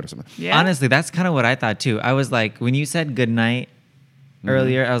Morse code or something. Yeah. Honestly, that's kind of what I thought too. I was like, when you said good night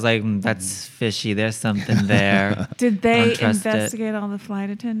earlier, I was like, that's fishy. There's something there. Did they Don't trust it. investigate all the flight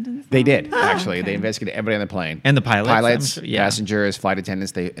attendants? They did, actually. okay. They investigated everybody on the plane. And the pilots, Pilots, I'm sure, yeah. passengers, flight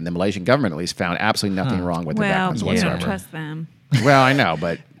attendants, and the Malaysian government at least found absolutely nothing wrong with the Well, backgrounds you whatsoever. don't trust them. Well, I know,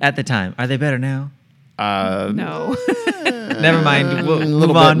 but At the time, are they better now? No. Never mind. We'll a little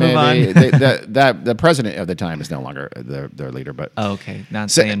move on. bit Move on. maybe. The president of the time is no longer their leader, but Oh, okay.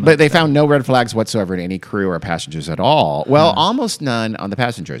 Not So, saying but much they then. found no red flags whatsoever in any crew or passengers at all. Well, almost none on the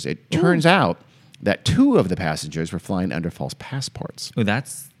passengers. It turns out that 2 of the passengers were flying under false passports. Ooh,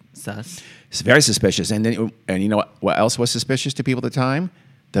 that's sus. It's very suspicious. And you know what else was suspicious to people at the time?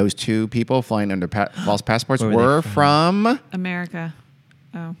 Those 2 people flying under false passports Where were they were from. America.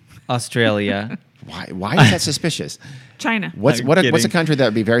 Oh. Australia. Why is that suspicious? China. What's I'm a kidding. country that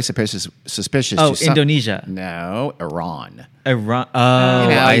would be very suspicious? Oh, to some- Indonesia. No, Iran. Iran. Oh, You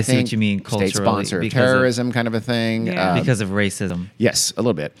know, I you see what think you mean. Culturally, state sponsor of because terrorism, kind of a thing. Yeah. because of racism. Yes, a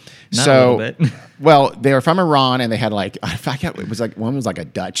little bit. Not so, a little bit. well, they were from Iran, and they had I forget, it was like one was like a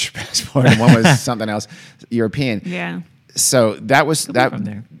Dutch passport, and one was something else, European. Yeah. So that was be that. from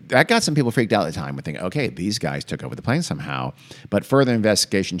there. That got some people freaked out at the time, and thinking, okay, these guys took over the plane somehow. But further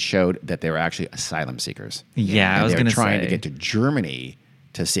investigation showed that they were actually asylum seekers. Yeah, I And was they were going to say. trying to get to Germany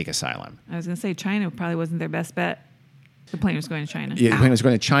to seek asylum. I was going to say China probably wasn't their best bet. The plane was going to China. Yeah, the plane was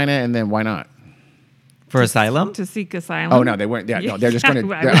going to China, and then why not? For asylum? To seek asylum. Oh no, they weren't. Yeah, no, they're just going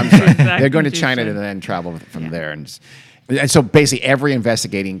to. I They're, was I'm sorry, exactly they're going to what you China said. and then travel from there, and so basically every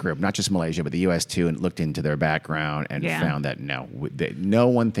investigating group, not just Malaysia but the U.S. too, and looked into their background and Yeah. found that no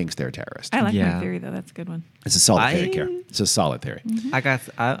one thinks they're terrorists. I like Yeah. my theory, though. That's a good one. It's a solid I- theory, Kara. It's a solid theory.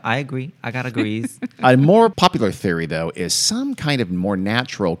 I agree. I got agrees. A more popular theory, though, is some kind of more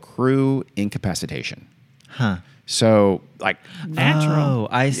natural crew incapacitation. Huh. So, like Natural. Oh,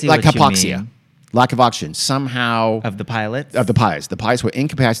 I see like what you hypoxia, mean. lack of oxygen, somehow Of the pilots? of the pilots. The pilots were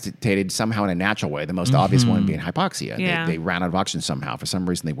incapacitated somehow in a natural way. The most obvious one being hypoxia. Yeah. They ran out of oxygen somehow. For some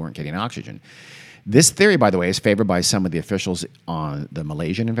reason, they weren't getting oxygen. This theory, by the way, is favored by some of the officials on the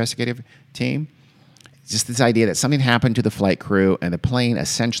Malaysian investigative team. Just this idea that something happened to the flight crew and the plane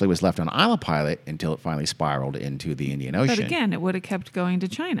essentially was left on autopilot until it finally spiraled into the Indian Ocean. But again, it would have kept going to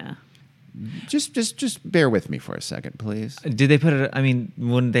China. Just bear with me for a second, please. Did they put it? I mean,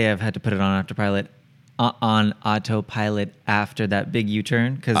 wouldn't they have had to put it on on autopilot after that big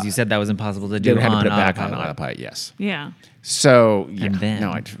U-turn? Because you said that was impossible to They do would have to on put it back on autopilot. autopilot, yes. Yeah. So, yeah, And then-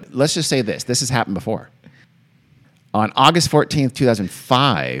 no, let's just say this. This has happened before. On August 14th,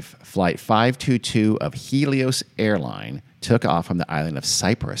 2005, Flight 522 of Helios Airline took off from the island of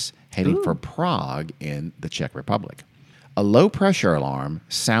Cyprus, heading for Prague in the Czech Republic. A low pressure alarm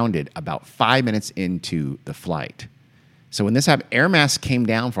sounded about 5 minutes into the flight. So when this happened, air masks came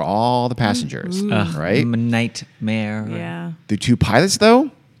down for all the passengers, right? Nightmare. Yeah. The two pilots,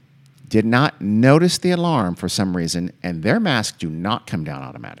 though, did not notice the alarm for some reason, and their masks do not come down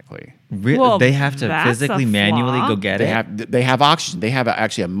automatically. Well, They have to that's physically a manually flaw. go get They it. have oxygen. They have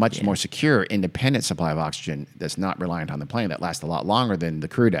actually a much more secure, independent supply of oxygen that's not reliant on the plane that lasts a lot longer than the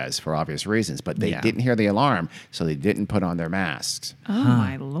crew does for obvious reasons. But they Yeah. didn't hear the alarm, so they didn't put on their masks. Oh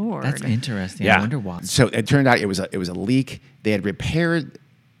my Lord. That's interesting. I wonder why. So it turned out it was a leak. They had repaired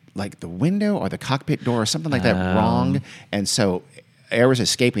like the window or the cockpit door or something like that wrong, and so air was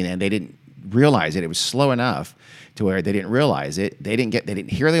escaping, and they didn't realize it. It was slow enough to where they didn't realize it. They didn't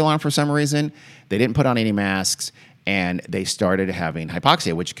hear the alarm for some reason. They didn't put on any masks, and they started having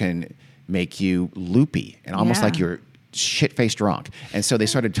hypoxia, which can make you loopy and almost Yeah. like you're shit-faced drunk. And so they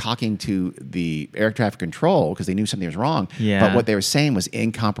started talking to the air traffic control because they knew something was wrong. Yeah. But what they were saying was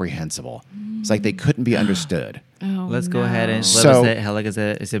incomprehensible. It's like they couldn't be understood. Oh, Let's go ahead and So- like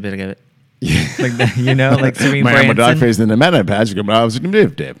that, like Serene Ma'am, Branson. facing the man passage. A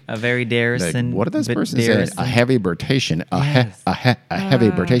very Darrison. What did this bit person say? Darrison. A heavy rotation. Yes. A heavy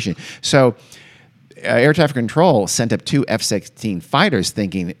rotation. So, air traffic control sent up two F-16 fighters,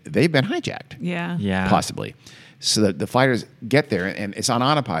 thinking they've been hijacked. Yeah. Yeah. Possibly. So the fighters get there, and it's on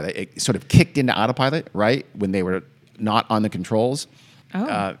autopilot. It sort of kicked into autopilot right when they were not on the controls,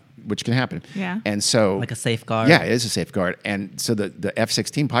 which can happen. Yeah. And so Like a safeguard. Yeah, it is a safeguard. And so the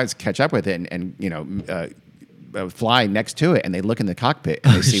F-16 pilots catch up with it and fly next to it, and they look in the cockpit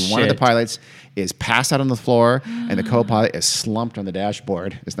and they see one of the shit. pilots is passed out on the floor and the co-pilot is slumped on the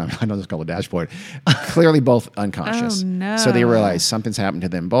dashboard. It's not, I know it's called a dashboard. Clearly both unconscious. Oh, no. So they realize something's happened to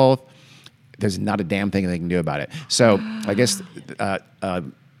them both. There's not a damn thing they can do about it. So I guess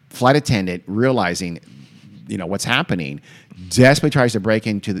flight attendant realizing, what's happening, desperately tries to break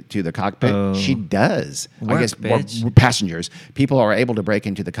into the cockpit. Oh. She does. Work, I guess bitch. passengers, people are able to break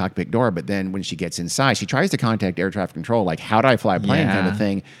into the cockpit door, but then when she gets inside, she tries to contact air traffic control, like, how do I fly a plane kind of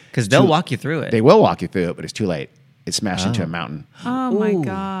thing. Because they'll walk you through it. They will walk you through it, but it's too late. It smashed into a mountain. Oh my Ooh.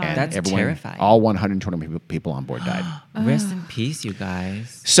 God. And That's terrifying. All 120 people on board died. Rest in peace, you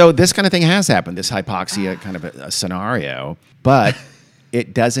guys. So this kind of thing has happened, this hypoxia kind of a scenario, but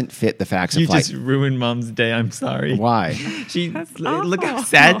it doesn't fit the facts of flight. ruined Mom's day. I'm sorry. Why? Look how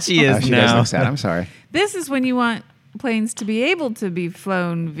sad she is She does now. look sad. I'm sorry. This is when you want planes to be able to be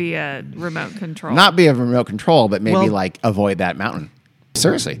flown via remote control. Not be a remote control, but maybe Well- like avoid that mountain.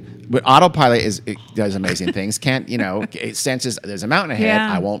 Seriously. But autopilot it does amazing things. It senses there's a mountain ahead.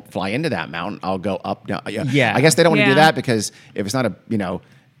 Yeah. I won't fly into that mountain. I'll go up. Down. Yeah. I guess they don't want to do Yeah. that because if it's not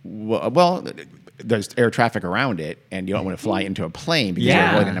well, there's air traffic around it and you don't want to fly into a plane because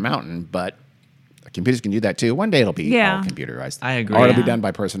Yeah. you're avoiding a mountain. But computers can do that too. One day it'll be Yeah. all computerized. I agree. Or it'll be Yeah. done by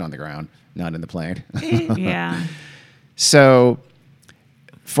a person on the ground, not in the plane. Yeah. So,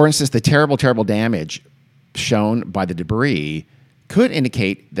 for instance, the terrible, terrible damage shown by the debris could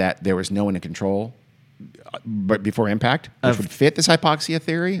indicate that there was no one in control but before impact, which would fit this hypoxia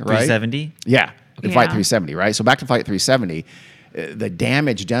theory, right? 370? Yeah, in Yeah. Flight 370, right? So back to Flight 370, the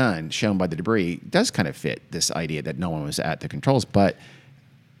damage done shown by the debris does kind of fit this idea that no one was at the controls. But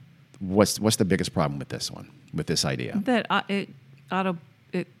what's the biggest problem with this one, with this idea? That it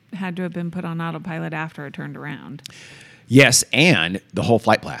had to have been put on autopilot after it turned around. Yes, and the whole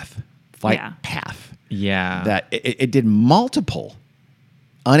flight path. Yeah. Yeah. That it did multiple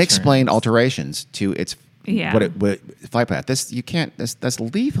unexplained Turns. alterations to its Yeah. what flight path. That's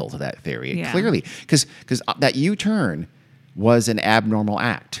lethal to that theory. Yeah. Clearly, because that U-turn was an abnormal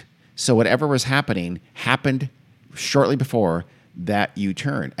act. So whatever was happening happened shortly before that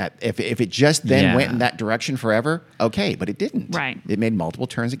U-turn. If it just then Yeah. went in that direction forever, okay, but it didn't. Right. It made multiple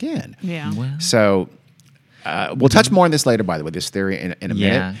turns again. Yeah. Well, So we'll touch more on this later, by the way, this theory in a yeah,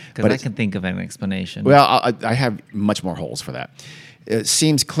 minute. because But I it's- can think of an explanation. well, I have much more holes for that. It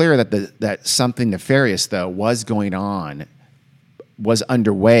seems clear that something nefarious, though, was going on, was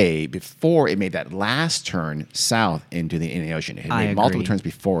underway before it made that last turn south into the Indian Ocean. It had I made multiple agree. turns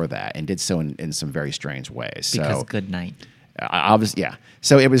before that and did so in some very strange ways. because So, good night. obviously, yeah.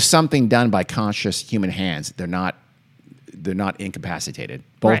 So it was something done by conscious human hands. They're not incapacitated.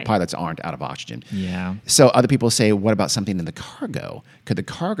 Both Right. pilots aren't out of oxygen. Yeah. So other people say, what about something in the cargo? Could the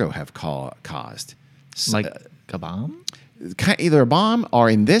cargo have caused? Like a bomb? Either a bomb or,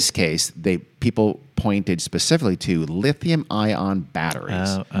 in this case, people pointed specifically to lithium-ion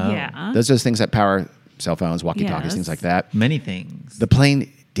batteries. Oh. Yeah. Those are those things that power cell phones, walkie-talkies, Yes. things like that. Many things. The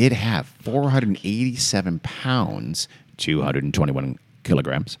plane did have 487 pounds, 221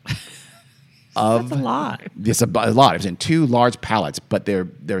 kilograms. That's a lot. It's a lot. It was in 2 large pallets, but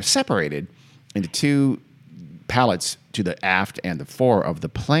they're separated into 2 pallets to the aft and the fore of the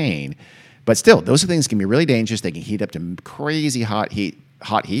plane. But still, those things can be really dangerous. They can heat up to crazy hot heat.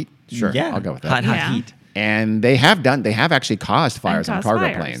 Hot heat? Sure, Yeah. I'll go with that. Hot Yeah. heat. And they have actually caused fires on caused cargo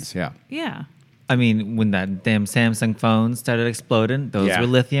fires. planes. Yeah. Yeah. I mean, when that damn Samsung phone started exploding, those Yeah. were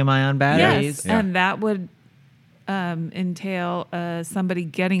lithium-ion batteries. Yes, Yeah. and that would entail somebody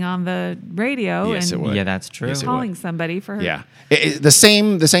getting on the radio Yes, it and would. Yeah, that's true. Yes, it calling somebody for her. Yeah, the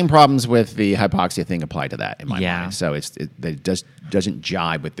same problems with the hypoxia thing apply to that in my Yeah. mind. So it doesn't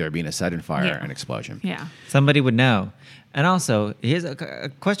jibe with there being a sudden fire Yeah. and explosion. Yeah. Somebody would know. And also, here's a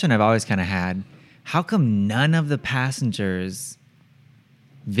question I've always kind of had. How come none of the passengers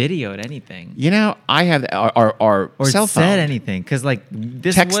videoed anything? You know, I have our Or cell phone. said anything? Because, like,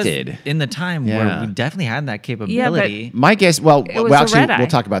 this Texted. was in the time Yeah. where we definitely had that capability. My guess. Well, It was well, a actually, red eye. we'll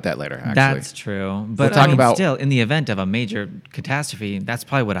talk about that later. Actually, That's true. But talk I mean, about- still, in the event of a major catastrophe, that's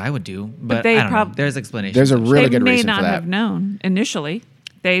probably what I would do. But they I don't know. prob- There's explanations. There's a I'm sure. really They good may reason not for that. have known initially.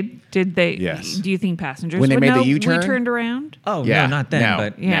 Yes. Do you think passengers When they would made the know U-turn? we turned around? Oh, Yeah, no, not then. No,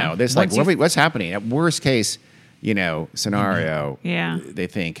 But Yeah. no. There's like, Once you- what's happening? At worst case, scenario. Yeah. They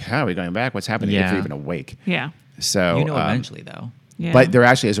think, how are we going back? What's happening? If Yeah. they're even awake. Yeah. So you know, eventually, though. Yeah. But there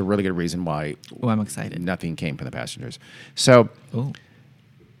actually is a really good reason why Oh, I'm excited. nothing came from the passengers. So Oh,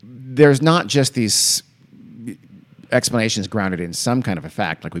 there's not just these explanations grounded in some kind of a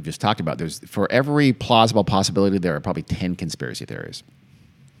fact, like we've just talked about. There's for every plausible possibility, there are probably 10 conspiracy theories.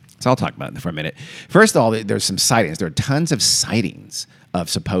 So I'll talk about it for a minute. First of all, there's some sightings. There are tons of sightings of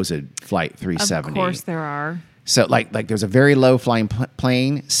supposed Flight 370. Of course there are. So, like there's a very low flying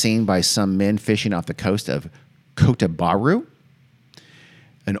plane seen by some men fishing off the coast of Kota Bharu.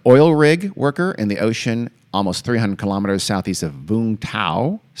 An oil rig worker in the ocean almost 300 kilometers southeast of Vung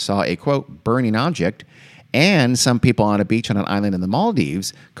Tau saw a, quote, burning object. And some people on a beach on an island in the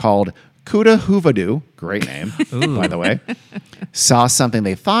Maldives called Kuta Huvadu, great name, by the way, saw something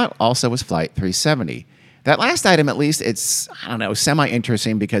they thought also was Flight 370. That last item, at least, it's, I don't know,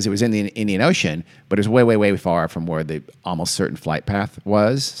 semi-interesting because it was in the Indian Ocean, but it was way, way, way far from where the almost certain flight path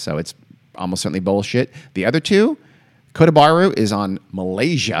was, so it's almost certainly bullshit. The other two, Kota Bharu is on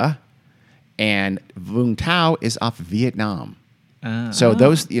Malaysia, and Vung Tau is off Vietnam. So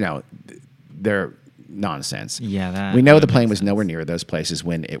those, they're nonsense. Yeah, that we know would the plane make was sense. nowhere near those places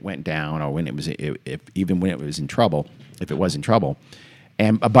when it went down, or when it was, even when it was in trouble, if it was in trouble.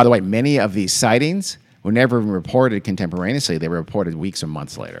 And by the way, many of these sightings were never even reported contemporaneously. They were reported weeks or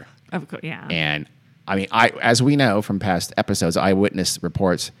months later. Of course, yeah. And I mean, as we know from past episodes, eyewitness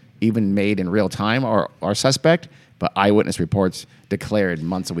reports, even made in real time, are suspect. But eyewitness reports declared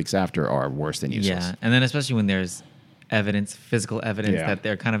months or weeks after are worse than useless. yeah. And then especially when there's evidence, physical evidence Yeah. that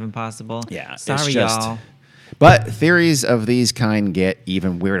they're kind of impossible. Yeah, it's Sorry, just- y'all. But theories of these kind get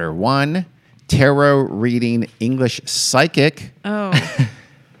even weirder. One, tarot reading English psychic. Oh,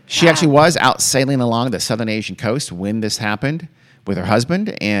 She actually was out sailing along the southern Asian coast when this happened with her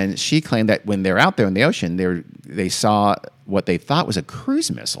husband, and she claimed that when they're out there in the ocean, they saw what they thought was a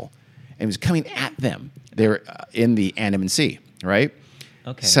cruise missile, and it was coming at them. They were in the Andaman Sea, right?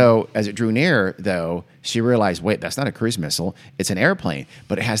 Okay. So as it drew near, though, she realized, wait, that's not a cruise missile. It's an airplane,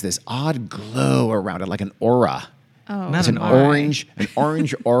 but it has this odd glow around it, like an aura. oh, Not It's an aura.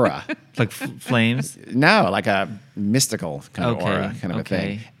 orange aura. Like flames. No, like a mystical kind of Okay, aura, kind of a okay.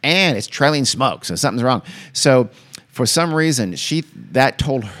 thing. And it's trailing smoke, so something's wrong. So for some reason, that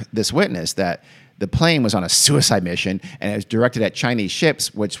told this witness that the plane was on a suicide mission, and it was directed at Chinese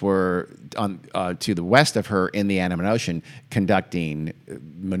ships, which were on to the west of her in the Andaman Ocean, conducting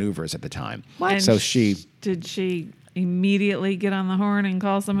maneuvers at the time. And So did she immediately get on the horn and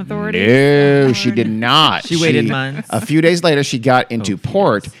call some authorities? No, she Or- did not. She waited months. A few days later, she got into Oh,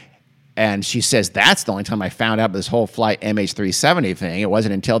 port, yes. and she says, that's the only time I found out this whole flight MH370 thing. It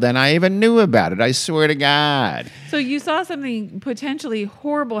wasn't until then I even knew about it. I swear to God. So you saw something potentially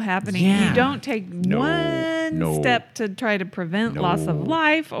horrible happening. Yeah. You don't take one no. step to try to prevent loss of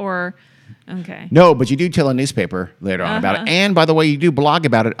life or okay. No, but you do tell a newspaper later on about it. And by the way, you do blog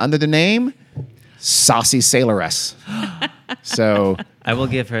about it under the name Saucy Sailoress. So I will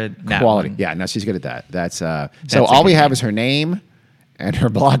give her that quality. one. Yeah, no, she's good at that. That's so a all we good have name. is her name and her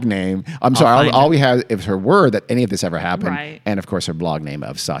blog name. I'm sorry, find all it. we have is her word that any of this ever happened, Right. and of course her blog name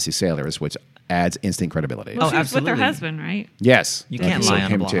of Saucy Sailoress, which adds instant credibility. Well, Oh, she was with her absolutely. husband, right? Yes, You I can't think lie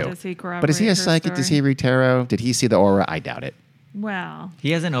on a him blog. too. Does he But is he corroborate a her psychic? Does story? he read tarot? Did he see the aura? I doubt it. Well,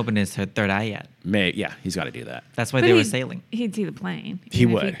 He hasn't opened his third eye yet. Yeah, he's got to do that. That's why but they were he'd- sailing. He'd see the plane. He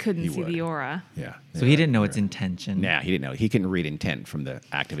even if would. He couldn't He see would. the aura. Yeah. So he didn't know its intention. Nah, he didn't know. He couldn't read intent from the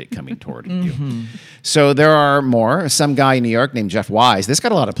act of it coming toward you. So there are more. Some guy in New York named Jeff Wise. This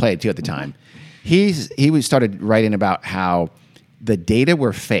got a lot of play too at the time. He started writing about how the data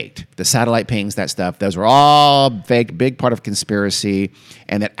were faked. The satellite pings, that stuff, those were all fake, big part of conspiracy,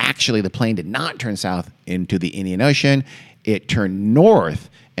 and that actually the plane did not turn south into the Indian Ocean. It turned north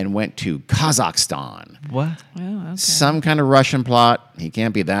and went to Kazakhstan. What? Oh, okay. Some kind of Russian plot. He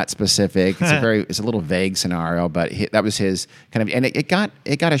can't be that specific. It's a little vague scenario, but that was his kind of, and it got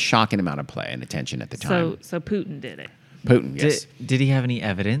a shocking amount of play and attention at the time. So Putin did it. Putin, yes. Did he have any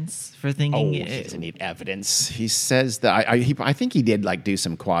evidence for thinking He doesn't need evidence. He says that I think he did like do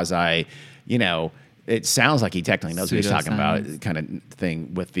some quasi, it sounds like he technically knows what he's talking about, Pseudoscience. kind of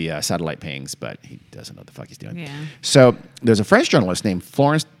thing with the satellite pings, but he doesn't know what the fuck he's doing. Yeah. So there's a French journalist named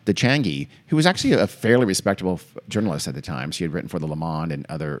Florence de Changy, who was actually a fairly respectable journalist at the time. She had written for the Le Monde and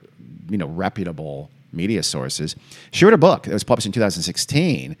other, reputable media sources. She wrote a book that was published in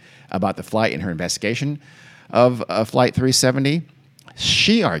 2016 about the flight and her investigation of Flight 370.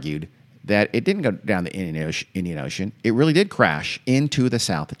 She argued that it didn't go down the Indian Ocean. It really did crash into the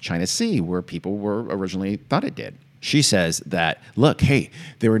South China Sea, where people were originally thought it did. She says that, look, hey,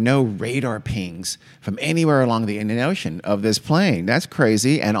 there were no radar pings from anywhere along the Indian Ocean of this plane. That's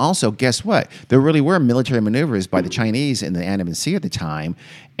crazy. And also, guess what? There really were military maneuvers by the Chinese in the Andaman Sea at the time.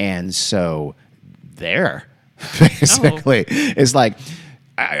 And so there, basically, it's like,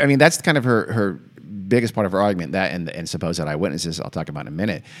 I mean, that's kind of her biggest part of her argument, that and supposed eyewitnesses I'll talk about in a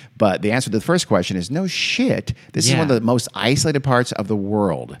minute. But the answer to the first question is no shit. This is one of the most isolated parts of the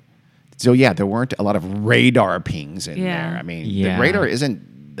world. So yeah, there weren't a lot of radar pings in there. I mean, the radar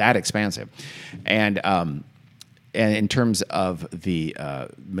isn't that expansive. And in terms of the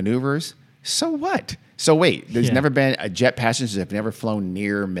maneuvers, so what? So wait, there's never been a jet passengers have never flown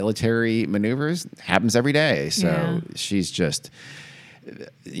near military maneuvers. Happens every day. So she's just,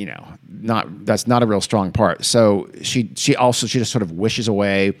 that's not a real strong part. So she just sort of wishes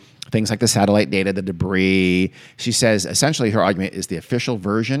away things like the satellite data, the debris. She says essentially her argument is the official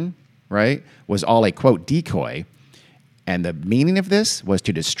version, right, was all a quote decoy, and the meaning of this was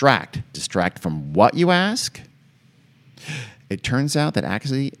to distract from what, you ask? It turns out that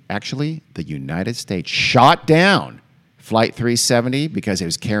actually the United States shot down Flight 370 because it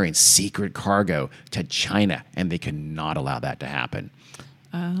was carrying secret cargo to China, and they could not allow that to happen.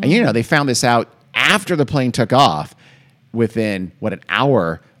 And they found this out after the plane took off. Within an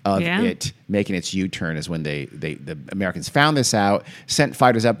hour of it making its U-turn is when the Americans found this out, sent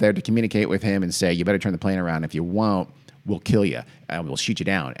fighters up there to communicate with him and say, you better turn the plane around. If you won't, we'll kill you. We'll shoot you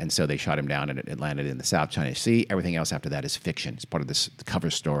down. And so they shot him down, and it landed in the South China Sea. Everything else after that is fiction. It's part of this cover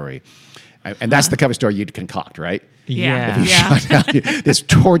story. And that's the cover story you'd concoct, right? Yeah. Shot down, this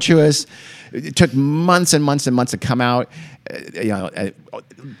tortuous. It took months and months and months to come out.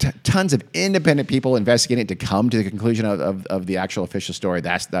 Tons of independent people investigating it to come to the conclusion of the actual official story.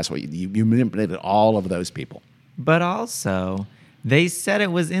 That's what you manipulated all of those people. But also, they said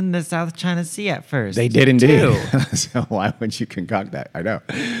it was in the South China Sea at first. They did indeed. too. So why would you concoct that? I know.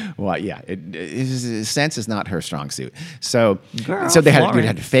 Well, yeah, sense is not her strong suit. So, Girl, you had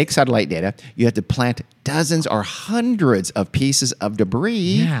Florence. fake satellite data. You had to plant dozens or hundreds of pieces of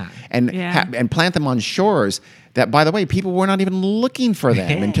debris and plant them on shores that, by the way, people were not even looking for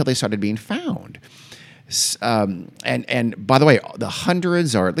them until they started being found. And by the way, the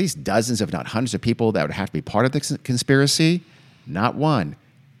hundreds or at least dozens, if not hundreds of people that would have to be part of the conspiracy, not one,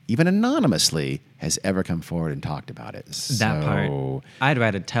 even anonymously, has ever come forward and talked about it. That part, I'd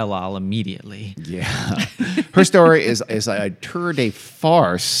write a tell-all immediately. Yeah. Her story is a tour de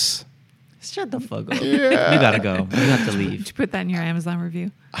farce. Shut the fuck up. Yeah. You gotta go. You have to leave. Did you put that in your Amazon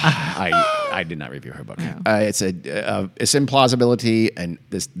review? I did not review her book. No. It's implausibility and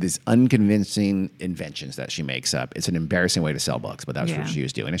these unconvincing inventions that she makes up. It's an embarrassing way to sell books, but that's what she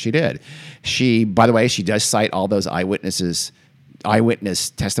was doing, and she did. She, by the way, she does cite all those eyewitness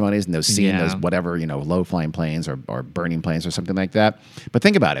testimonies and those seeing those whatever, low flying planes or burning planes or something like that. But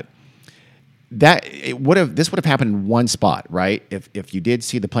think about it. This would have happened in one spot, right? If you did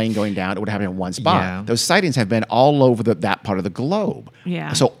see the plane going down, it would have happened in one spot. Yeah. Those sightings have been all over that part of the globe.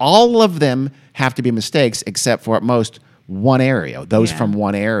 Yeah. So all of them have to be mistakes, except for at most one area. Those from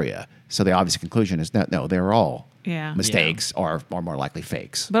one area. So the obvious conclusion is no, they're all Yeah. mistakes are more likely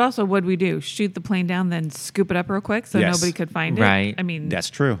fakes. But also, what'd we do? Shoot the plane down, then scoop it up real quick so Yes. nobody could find it? Right. I mean, That's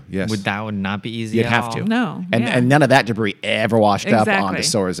true. Yes. That would not be easy You'd at have all. to. No, And, yeah. and none of that debris ever washed up on the Exactly.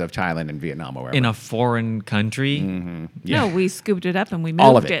 shores of Thailand and Vietnam or wherever. In a foreign country. Yeah. No, we scooped it up and we moved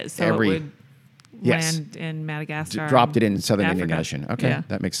All of it. it so Every- it would Yes. land in Madagascar. Dropped it and in southern Indian Africa. Ocean. Okay, Yeah.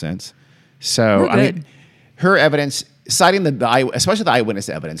 that makes sense. So, We're I mean, good. her evidence, citing especially the eyewitness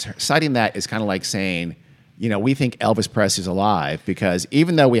evidence, citing that is kind of like saying, we think Elvis Presley's alive because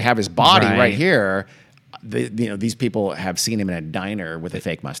even though we have his body right, Right. here, these people have seen him in a diner with a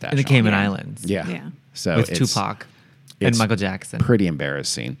fake mustache In the on. Cayman Yeah. Islands. Yeah. Yeah. So With it's Tupac and it's Michael Jackson. pretty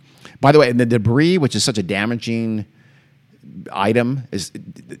embarrassing. By the way, and the debris, which is such a damaging item, is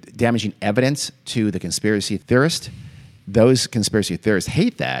damaging evidence to the conspiracy theorist. Those conspiracy theorists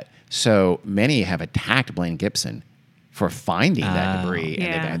hate that. So many have attacked Blaine Gibson for finding that debris.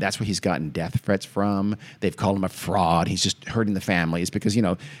 Yeah. And that's where he's gotten death threats from. They've called him a fraud. He's just hurting the families because,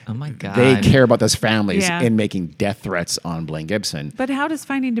 Oh my God. they care about those families Yeah. in making death threats on Blaine Gibson. But how does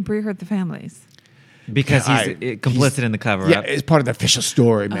finding debris hurt the families? Because he's complicit he's- in the cover Yeah, up. it's part of the official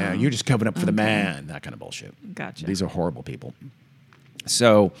story, man. You're just covering up for the man. That kind of bullshit. Gotcha. These are horrible people.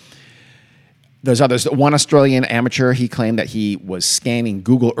 So there's others. One Australian amateur, he claimed that he was scanning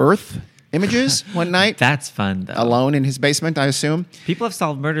Google Earth images one night That's fun, though. alone in his basement, I assume. People have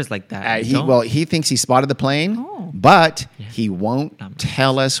solved murders like that. Don't- He thinks he spotted the plane, Oh. but he won't Not much.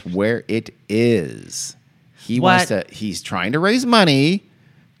 tell us where it is. He What? he's trying to raise money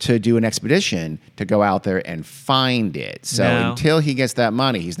to do an expedition to go out there and find it. So No. until he gets that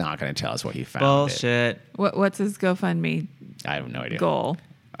money, he's not going to tell us what he found. Bullshit. What's his GoFundMe I have no idea. goal?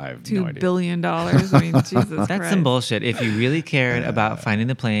 I have $2 no idea. billion. I mean, Jesus That's Christ. some bullshit. If you really cared about finding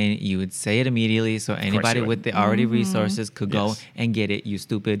the plane, you would say it immediately so anybody you with would. the already resources could go Yes. and get it, you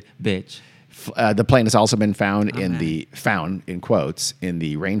stupid bitch. The plane has also been found man. found in quotes in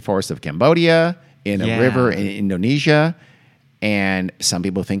the rainforest of Cambodia, in a Yeah. river in Indonesia, and some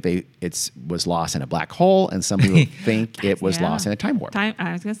people think it was lost in a black hole, and some people think it was Yeah. lost in a time warp. I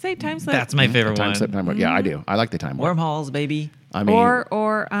was going to say time slip. That's my favorite Time one. slip, time warp. Yeah, I do. I like the time warp. Wormholes, baby. I mean,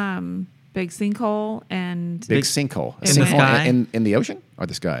 or big sinkhole and big sinkhole. A in the sinkhole sky? in the ocean or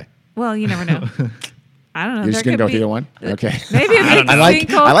the sky. well, you never know. I don't know. You're just There going to go could with either be- one? Okay. Maybe a big I like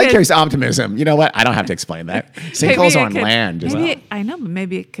sinkhole could- Carrie's optimism. You know what? I don't have to explain that. Sinkholes maybe it on could- land as maybe well. it- I know, but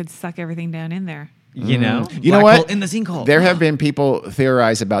maybe it could suck everything down in there. You know? You know Black what? hole in the sinkhole. There have been people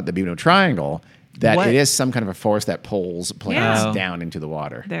theorize about the Bermuda Triangle that What? it is some kind of a force that pulls planes Yeah. down into the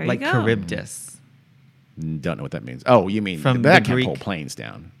water. There like you go. Charybdis. Don't know what that means. Oh, you mean From that the can't Greek- pull planes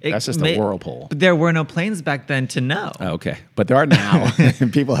down? It That's just may- a whirlpool. But there were no planes back then to know. Oh, okay, but there are now.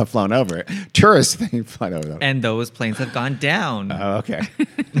 People have flown over it. Tourists think fly over it. And those planes have gone down. Oh, okay.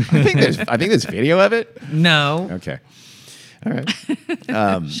 I think there's video of it. No. Okay. All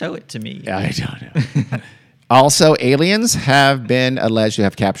right. Show it to me. I don't know. Also, aliens have been alleged to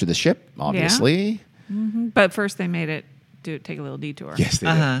have captured the ship. Obviously, But first, they made it take a little detour. yes, they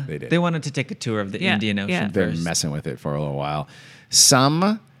Uh-huh. did. They did. They wanted to take a tour of the Yeah, Indian Ocean yeah. They're first. messing with it for a little while.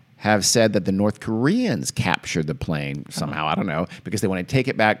 Some have said that the North Koreans captured the plane somehow. I don't know, because they want to take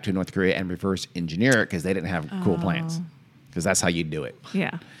it back to North Korea and reverse engineer it because they didn't have cool planes. Because that's how you do it.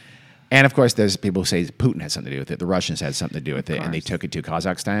 Yeah. And of course, there's people who say Putin had something to do with it. The Russians had something to do with it, and they course. took it to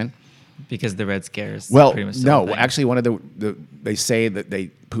Kazakhstan. Because the Red Scares. Well, pretty much the whole no, thing. actually, one of they say that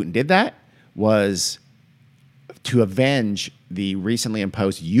Putin did that was to avenge the recently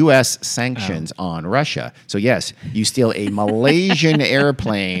imposed U.S. sanctions on Russia. So yes, you steal a Malaysian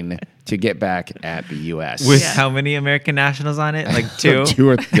airplane to get back at the U.S. With Yeah. how many American nationals on it? Like two? two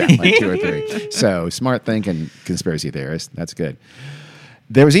or three. So smart thinking, conspiracy theorists. That's good.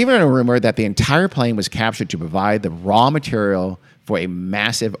 There was even a rumor that the entire plane was captured to provide the raw material for a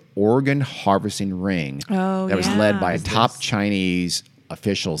massive organ harvesting ring Oh, that was led by a yeah. top Chinese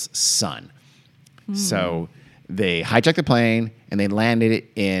official's son. So they hijacked the plane and they landed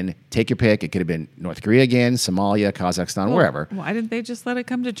it in, take your pick, it could have been North Korea again, Somalia, Kazakhstan, wherever. Why didn't they just let it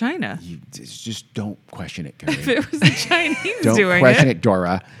come to China? You just don't question it, If Gary. it was the Chinese Don't doing question it, it,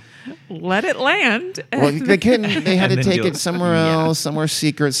 Dora. let it land. Well, they couldn't. They had And to then take do it it. somewhere Yeah. else, somewhere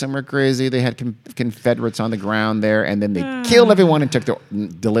secret, somewhere crazy. They had Confederates on the ground there, and then they killed everyone and took their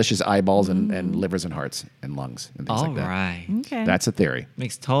delicious eyeballs and livers and hearts and lungs and things All like that. right. Okay. That's a theory.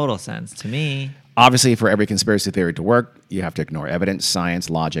 Makes total sense to me. Obviously, for every conspiracy theory to work, you have to ignore evidence, science,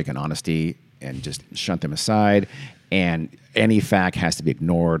 logic, and honesty, and just shunt them aside. And any fact has to be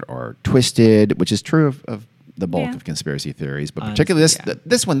ignored or twisted, which is true of the bulk Yeah. of conspiracy theories, but Honestly, particularly this yeah.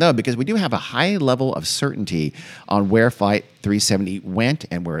 this one though, because we do have a high level of certainty on where Flight 370 went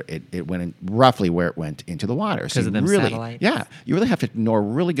and where it went, in, roughly where it went into the water. So 'Cause of them really, satellites? yeah, you really have to know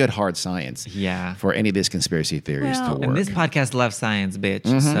really good hard science, Yeah. for any of these conspiracy theories Well, to work. And this podcast loves science, bitch.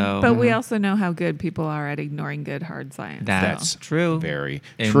 Mm-hmm. So But we also know how good people are at ignoring good hard science. that's so. true. very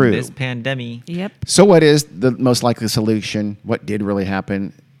In true. this pandemic. Yep. So, what is the most likely solution? What did really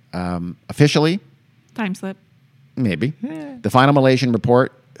happen? Officially, Time slip. maybe. The final Malaysian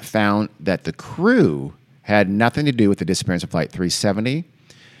report found that the crew had nothing to do with the disappearance of Flight 370.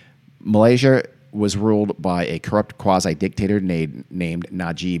 Malaysia was ruled by a corrupt quasi-dictator named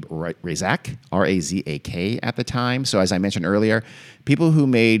Najib Razak, R-A-Z-A-K at the time. So, as I mentioned earlier, people who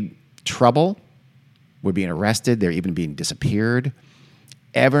made trouble were being arrested. They're even being disappeared.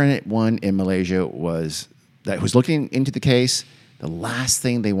 Everyone in Malaysia was looking into the case. The last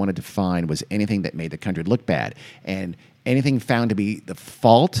thing they wanted to find was anything that made the country look bad, and anything found to be the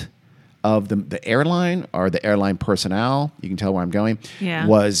fault of the airline or the airline personnel. You can tell where I'm going. Yeah.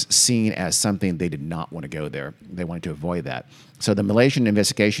 Was seen as something they did not want to go there. They wanted to avoid that. So the Malaysian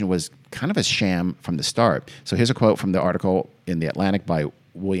investigation was kind of a sham from the start. So here's a quote from the article in The Atlantic by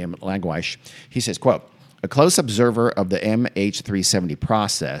William Langweish. He says, quote, "A close observer of the MH370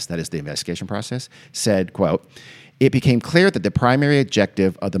 process," that is the investigation process, said, quote, "It became clear that the primary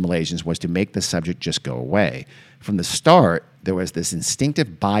objective of the Malaysians was to make the subject just go away. From the start, there was this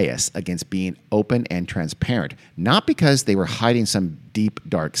instinctive bias against being open and transparent, not because they were hiding some deep,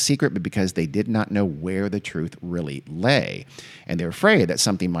 dark secret, but because they did not know where the truth really lay. And they were afraid that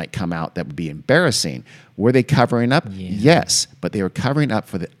something might come out that would be embarrassing. Were they covering up? Yeah. Yes, but they were covering up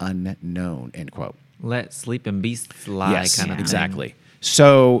for the unknown," end quote. Let sleeping beasts lie Yes, kind of thing. exactly.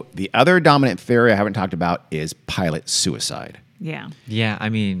 So the other dominant theory I haven't talked about is pilot suicide. Yeah. Yeah, I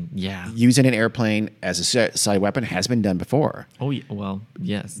mean, yeah. Using an airplane as a suicide weapon has been done before. Oh, yeah, well,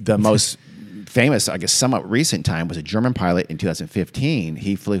 yes. The most famous, I guess, somewhat recent time was a German pilot in 2015.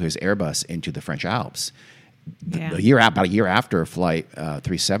 He flew his Airbus into the French Alps. Yeah. About a year after Flight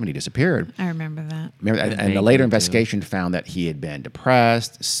 370 disappeared. I remember that. Remember, and the Vaguely, later too. investigation found that he had been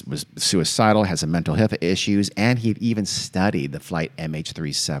depressed, was suicidal, has some mental health issues, and he had even studied the Flight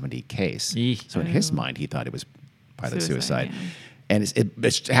MH370 case. Eek. So in his mind, he thought it was pilot Suicide, suicide. yeah. And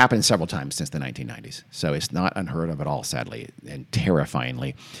it's happened several times since the 1990s. So it's not unheard of at all, sadly, and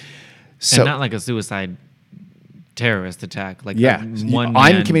terrifyingly. So and not like a suicide terrorist attack. Like yeah, one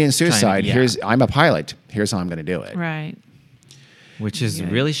I'm man committing trying to- suicide. yeah. I'm a pilot. Here's how I'm going to do it. Right. Which is Yeah.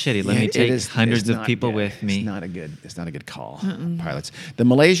 really shitty. Let Yeah, me it take is- hundreds it's of not people good. with me. It's not a good call, pilots. The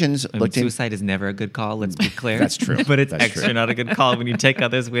Malaysians I mean, looked in. suicide is never a good call. Let's be clear. That's true. but it's That's extra true. not a good call when you take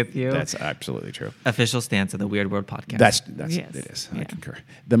others with you. That's absolutely true. Official stance of the Weird World podcast. That's Yes. it is. I Yeah. concur.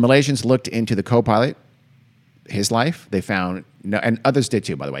 The Malaysians looked into the co-pilot, his life. They found no, and others did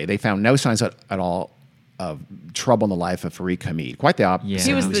too, by the way. They found no signs at all of trouble in the life of Farid Hamid. Quite the opposite. Yeah.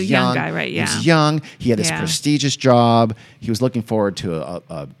 He was the young guy, right? He Yeah. was young. He had this Yeah. prestigious job. He was looking forward to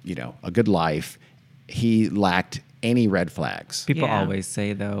a good life. He lacked any red flags. People Yeah. always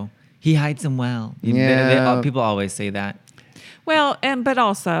say though, he hides them well. Yeah. People always say that. Well, but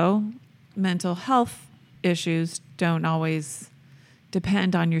also mental health issues don't always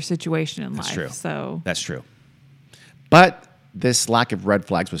depend on your situation in That's life. true. So That's true. But this lack of red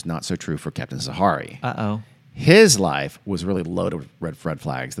flags was not so true for Captain Zahari. Uh-oh. His life was really loaded with red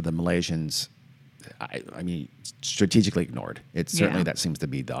flags that the Malaysians, I mean, strategically ignored. It certainly Yeah. that seems to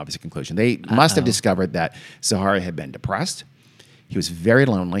be the obvious conclusion. They must have discovered that Zahari had been depressed. He was very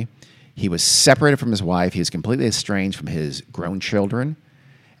lonely. He was separated from his wife. He was completely estranged from his grown children,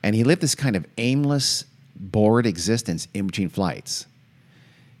 and he lived this kind of aimless, bored existence in between flights.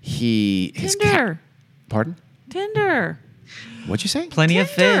 Tinder. Pardon? Tinder. What'd you say? Plenty of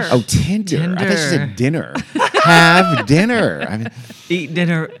Tinder. fish. Oh, Tinder. I thought you Tinder. said dinner. Have dinner. I mean, Eat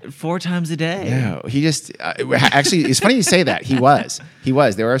dinner 4 times a day. no, he just actually. It's funny you say that. He was.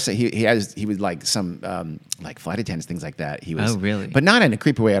 There were he was like some like flight attendants, things like that. He was. Oh, really? But not in a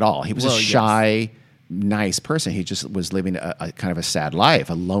creepy way at all. He was Well, a yes. shy, nice person. He just was living a kind of a sad life,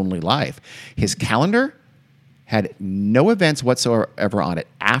 a lonely life. His calendar had no events whatsoever on it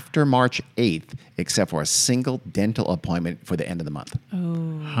after March 8th, except for a single dental appointment for the end of the month. Oh.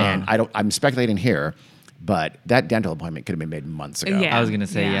 And I'm speculating here, but that dental appointment could have been made months ago. Yeah. I was going to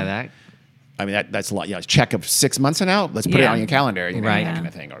say, Yeah. yeah, that. I mean, that's a lot. Yeah, check of 6 months from now. Let's put it Yeah. on your calendar, Right. that kind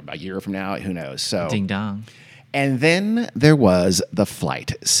of thing, or a year from now. Who knows? So, Ding dong. and then there was the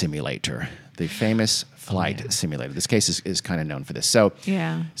flight simulator, the famous flight simulator. This case is kind of known for this. So,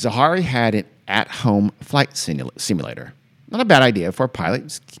 Yeah. Zahari had an at-home flight simulator. not a bad idea for a pilot.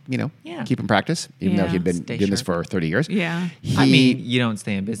 Just, Yeah. keep in practice, even though Yeah. he'd been Stay doing this sharp. for 30 years. Yeah. I mean, you don't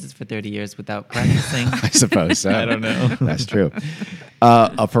stay in business for 30 years without practicing. I suppose so. I don't know. That's true.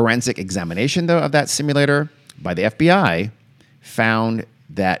 A forensic examination, though, of that simulator by the FBI found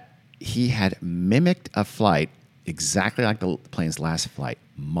that he had mimicked a flight exactly like the plane's last flight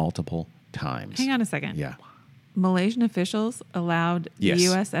multiple times. Hang on a second. Yeah. Malaysian officials allowed Yes. the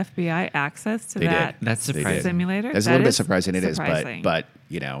U.S. FBI access to They did. that That's They did. surprising. simulator. That's a That little bit is surprising. It is, surprising. but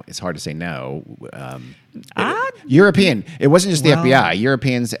it's hard to say no. Ah. European. It wasn't just the Well- FBI.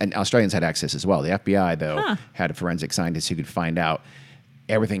 Europeans and Australians had access as well. The FBI, though, Huh. had a forensic scientist who could find out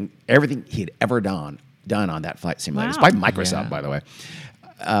everything he had ever done on that flight simulator. It's Wow. by Microsoft, Yeah. by the way.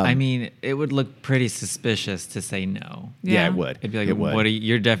 I mean, it would look pretty suspicious to say no. Yeah, Yeah. it would. It'd be like, it would. what are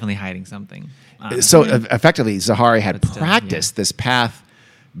you're definitely hiding something. So effectively, Zahari had But still, practiced this path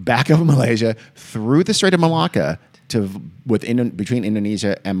back over Malaysia through the Strait of Malacca between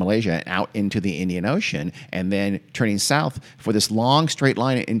Indonesia and Malaysia and out into the Indian Ocean, and then turning south for this long straight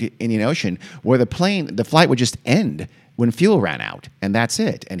line into Indian Ocean, where the flight would just end when fuel ran out, and that's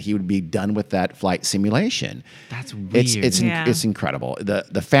it, and he would be done with that flight simulation. That's It's weird. Yeah. it's incredible.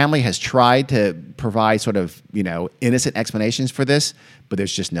 The family has tried to provide sort of innocent explanations for this, but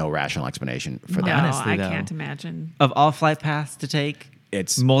there's just no rational explanation for No, that. Honestly, I though. can't imagine. Of all flight paths to take,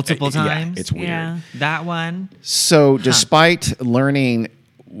 It's multiple yeah, times. it's weird. Yeah. That one. So, despite learning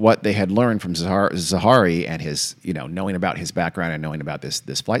what they had learned from Zahari and his, knowing about his background and knowing about this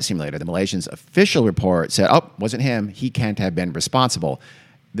flight simulator, the Malaysians' official report said, "Oh, wasn't him. He can't have been responsible."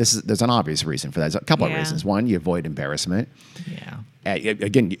 There's an obvious reason for that. There's a couple of Yeah. reasons. One, you avoid embarrassment. Yeah.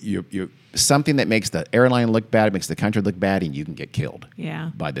 Again, you something that makes the airline look bad, makes the country look bad, and you can get killed.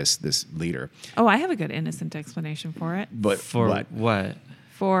 Yeah. By this leader. Oh, I have a good innocent explanation for it. But For what?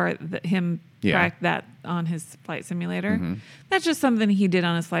 For him Yeah. that on his flight simulator. That's just something he did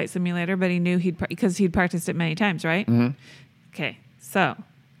on his flight simulator, but he knew because he'd practiced it many times, right? Okay, so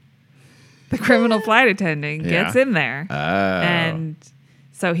the criminal flight attendant gets Yeah. in there, and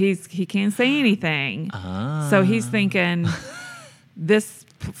so he can't say anything. Ah. So he's thinking this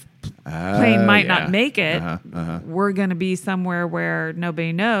plane might yeah. not make it. Uh-huh. We're going to be somewhere where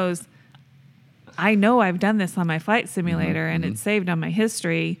nobody knows. I know I've done this on my flight simulator and it's saved on my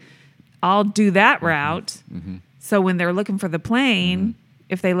history. I'll do that route. So when they're looking for the plane,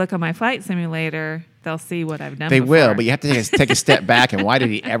 if they look on my flight simulator, they'll see what I've done. They before. will, but you have to take a step back. And why did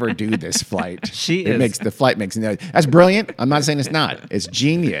he ever do this flight? The flight makes no. That's brilliant. I'm not saying it's not. It's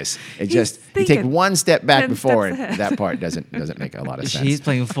genius. It He's just you take thinking one step back 10 before, steps and ahead. that part doesn't make a lot of sense. She's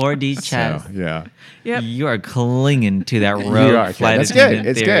playing 4D chess. So, yeah. Yep. You are clinging to that You rogue are, flight That's attendant good.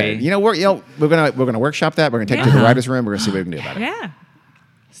 It's theory. good. We're gonna workshop that. We're gonna take it to the Yeah. writers' room. We're gonna see what we can do about it. Yeah.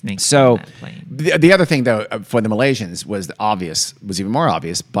 Snakes So on that plane. the other thing, though, for the Malaysians was even more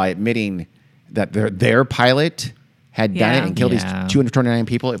obvious by admitting that their pilot had done it Yeah. and killed Yeah. these 229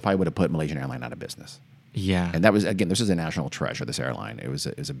 people. It probably would have put Malaysian Airlines out of business. Yeah. And that was, again, this is a national treasure, this airline. It was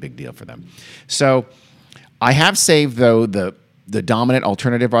a big deal for them. So I have saved, though, the dominant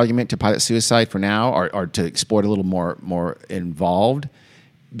alternative argument to pilot suicide for now, or to explore it a little more involved,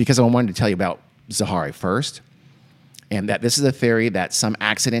 because I wanted to tell you about Zahari first, and that this is a theory that some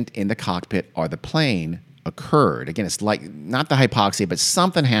accident in the cockpit or the plane occurred. Again, it's like not the hypoxia, but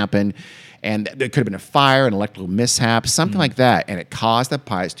something happened, and there could have been a fire, an electrical mishap, something like that, and it caused the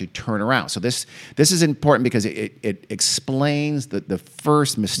pilots to turn around. So this is important because it explains the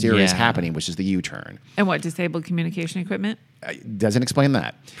first mysterious Yeah. happening, which is the U-turn. And what, disabled communication equipment? It doesn't explain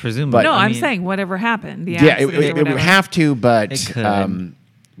that. Presumably. But- No, I I'm mean, saying whatever happened. The Yeah, it accident or would whatever. have to, but It could.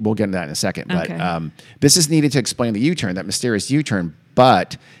 we'll get into that in a second. But Okay. this is needed to explain the U-turn, that mysterious U-turn.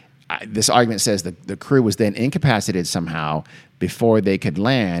 But this argument says that the crew was then incapacitated somehow before they could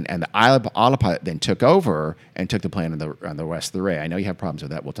land, and the autopilot then took over and took the plane on the rest of the way. I know you have problems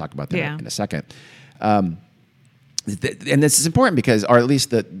with that. We'll talk about that Yeah. in a second. And this is important because, or at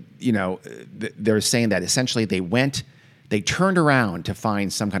least they're saying that essentially they turned around to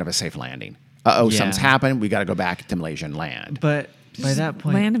find some kind of a safe landing. Yeah. Something's happened. We got to go back to Malaysia and land. But by that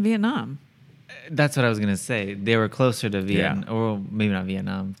point, Land in Vietnam. that's what I was going to say. They were closer to Vietnam, or maybe not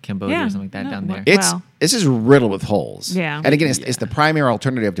Vietnam, Cambodia Yeah. or something like that No, down there. well- This is riddled with holes. Yeah. And again, it's the primary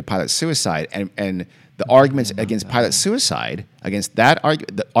alternative to pilot suicide, and the arguments against pilot suicide,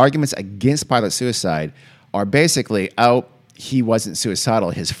 the arguments against pilot suicide are basically, oh, he wasn't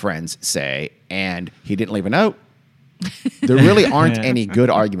suicidal, his friends say, and he didn't leave a note. There really aren't any good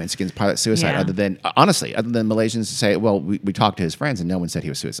arguments against pilot suicide, Yeah. other than Malaysians say, well, we talked to his friends and no one said he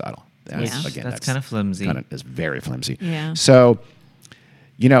was suicidal. That's kind of flimsy. That's very flimsy. Yeah. So,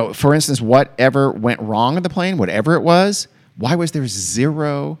 for instance, whatever went wrong on the plane, whatever it was Why was there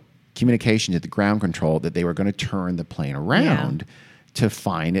zero communication to the ground control that they were going to turn the plane around to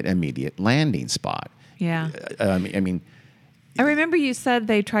find an immediate landing spot? Yeah. I mean, I remember you said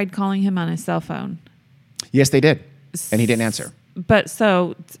they tried calling him on his cell phone. yes, they did, and he didn't answer. But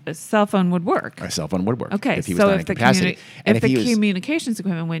so a cell phone would work. A cell phone would work. Okay, if he was so not if in the, capacity. And if the he was- communications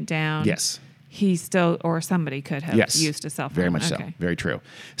equipment went down, Yes. he still, or somebody could have Yes. used a cell phone. Very much so. Okay. Very true.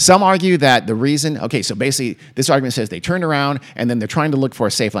 Some argue that the reason, okay, so basically this argument says they turned around and then they're trying to look for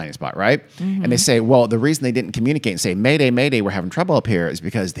a safe landing spot, right? Mm-hmm. And they say, well, the reason they didn't communicate and say, Mayday, Mayday, we're having trouble up here is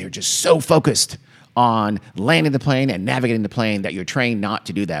because they're just so focused on landing the plane and navigating the plane that you're trained not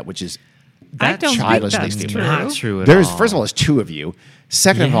to do that, which is I don't think childishly that's stupid. true. Not true at There's, all. first of all, there's two of you.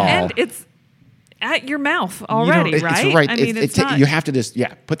 Second of Yeah. all, And it's at your mouth already, It's right? right. I mean, it's not, you have to just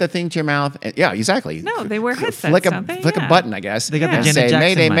put the thing to your mouth. And, yeah, exactly. No, they wear headsets, Flick don't they? Flick a Yeah. button, I guess. They got the and Janet say, Jackson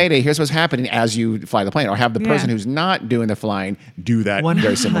Mayday, mic. Mayday. Here's what's happening as you fly the plane, or have the person Yeah. who's not doing the flying do that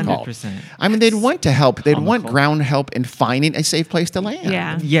very simple call. 100%. I mean, they'd want to help. They'd want Comical. ground help in finding a safe place to land.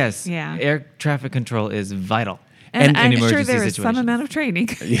 Yeah. Yes. Yeah. Air traffic control is vital. and in I'm sure emergency there is some situations. amount of training.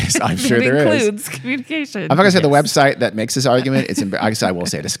 Yes, I'm that sure there is. includes communication. I'm not gonna say the Yes. website that makes this argument. I guess I will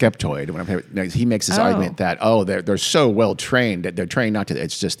say it. A Skeptoid. He makes this argument that they're so well trained that they're trained not to.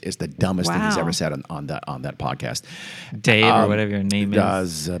 It's the dumbest thing he's Wow. ever said on that podcast. Dave or whatever your name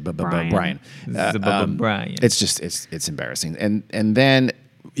is. Brian. Brian. It's embarrassing. And then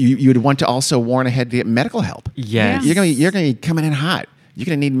you'd want to also warn ahead to get medical help. Yes. You're gonna be coming in hot. You're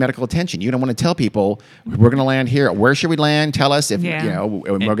going to need medical attention. You don't want to tell people we're going to land here. Where should we land? Tell us if Yeah.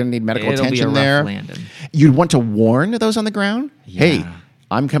 we're going to need medical It'll be a attention rough there. landing. You'd want to warn those on the ground. Hey, Yeah.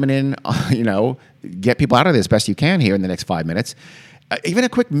 I'm coming in. Get people out of there as best you can here in the next 5 minutes. Even a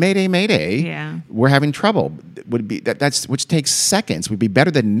quick Mayday, Mayday. Yeah. We're having trouble. Would be that's which takes seconds. Would be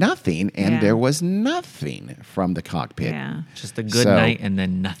better than nothing. And Yeah. there was nothing from the cockpit. Yeah. Just a good So- night and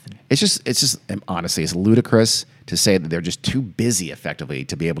then nothing. It's just honestly, it's ludicrous to say that they're just too busy effectively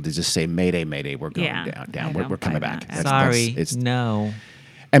to be able to just say Mayday, Mayday, we're going Yeah, down. I We're don't coming buy back. that. Sorry. it's No.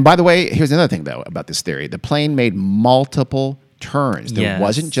 And by the way, here's another thing though about this theory: the plane made multiple turns. There Yes.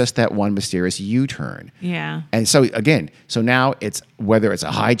 wasn't just that one mysterious U-turn. Yeah. And so now it's whether it's a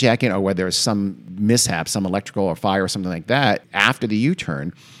hijacking or whether it's some mishap, some electrical or fire or something like that. After the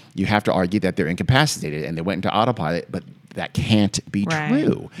U-turn, you have to argue that they're incapacitated and they went into autopilot, but that can't be Right.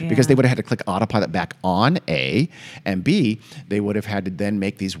 true because Yeah. they would have had to click autopilot back on A, and B, they would have had to then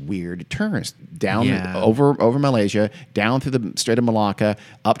make these weird turns down Yeah. over Malaysia, down through the Strait of Malacca,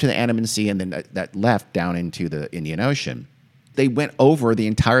 up to the Andaman Sea, and then that left down into the Indian Ocean. They went over the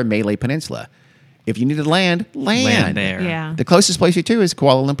entire Malay Peninsula. If you need to land there. Yeah. The closest place you to is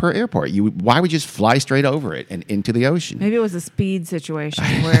Kuala Lumpur Airport. Why would you just fly straight over it and into the ocean? Maybe it was a speed situation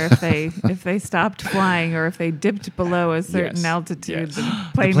where if they stopped flying or if they dipped below a certain Yes. altitude, Yes. the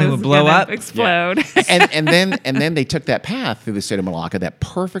plane plane was would blow gonna up? explode. and then they took that path through the Strait of Malacca that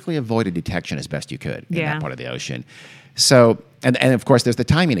perfectly avoided detection as best you could in Yeah. that part of the ocean. So, and of course, there's the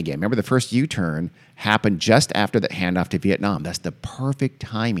timing again. Remember, the first U-turn happened just after the handoff to Vietnam. That's the perfect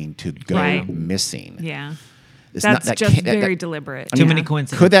timing to go Right. missing. Yeah. It's That's that just can't- that- very that- deliberate. Too Yeah. many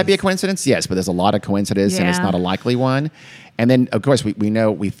coincidences. Could that be a coincidence? Yes, but there's a lot of coincidence, and it's Yeah. not a likely one. And then, of course,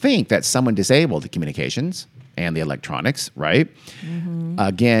 we think that someone disabled the communications and the electronics, right? Mm-hmm.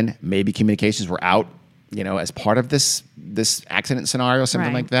 Again, maybe communications were out, as part of this accident scenario,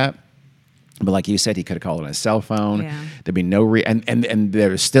 something Right. like that. But like you said, he could have called on his cell phone. Yeah. There'd be no and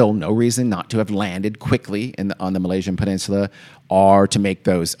there's still no reason not to have landed quickly on the Malaysian Peninsula, or to make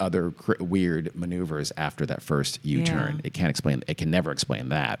those other weird maneuvers after that first U-turn. Yeah. It can never explain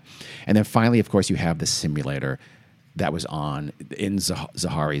that. And then finally, of course, you have the simulator that was in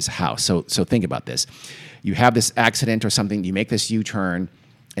Zahari's house. So think about this: you have this accident or something, you make this U-turn,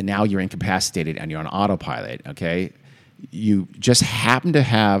 and now you're incapacitated and you're on autopilot. Okay, you just happen to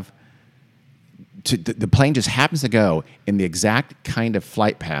have. The plane just happens to go in the exact kind of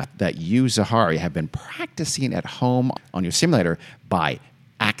flight path that you, Zahari, have been practicing at home on your simulator by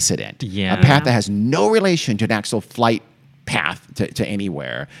accident. Yeah. A path that has no relation to an actual flight path to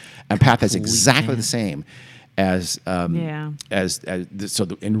anywhere. A path that's exactly the same as Yeah.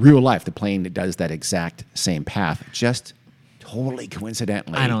 in real life, the plane does that exact same path, just totally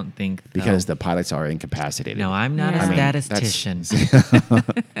coincidentally. I don't think because though. the pilots are incapacitated. No, I'm not Yeah. a I mean, statistician.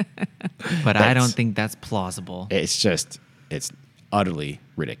 But I don't think that's plausible. It's utterly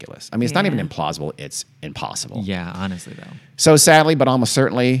ridiculous. I mean, it's not even Yeah. implausible, it's impossible. Yeah, honestly though. So sadly, but almost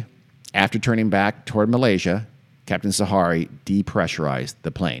certainly, after turning back toward Malaysia, Captain Zahari depressurized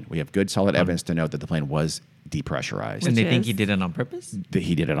the plane. We have good, solid evidence to note that the plane was depressurized. And Which they think he is? did it on purpose? That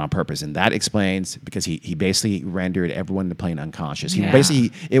he did it on purpose, and that explains because he basically rendered everyone in the plane unconscious. He Yeah.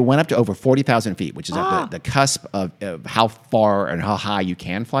 basically it went up to over 40,000 feet, which is at the cusp of how far and how high you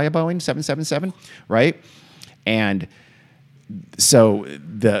can fly a Boeing 777, right? And so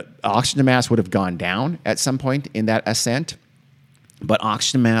the oxygen mask would have gone down at some point in that ascent, but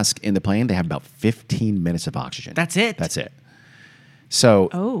oxygen mask in the plane, they have about 15 minutes of oxygen. That's it? That's it. So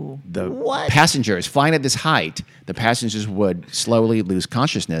Oh. the passengers flying at this height, the passengers would slowly lose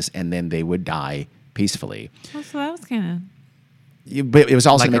consciousness and then they would die peacefully. Well, so that was kind But it was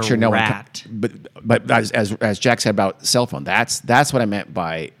also Like to make a sure no rat. one. But as Jack said about cell phone, that's what I meant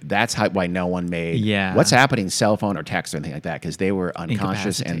by why no one made. Yeah. What's happening? Cell phone or text or anything like that because they were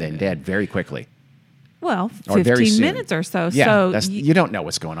unconscious and then Incapacitated. dead very quickly. well, Or very 15 soon. minutes or so. Yeah, so you don't know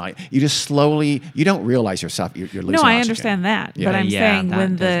what's going on. You just slowly. You don't realize yourself. You're losing. no, I oxygen. understand that, Yeah. but I'm Yeah, saying that when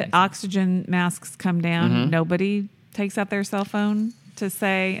does make the sense. oxygen masks come down, Mm-hmm. nobody takes out their cell phone to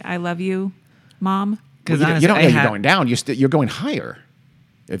say "I love you, Mom." Because Well, you don't know you're going down. You're going higher.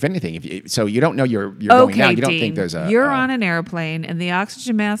 If anything, so you don't know you're going down. You don't Dean, think there's a. you're on an airplane and the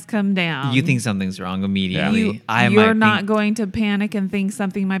oxygen masks come down. You think something's wrong immediately. You're not going to panic and think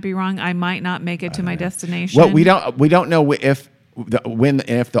something might be wrong. I might not make it to my destination. Well, we don't know if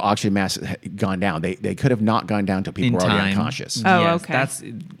the oxygen mask had gone down. They could have not gone down till people in were already time. unconscious. Oh, Yes, okay. yes.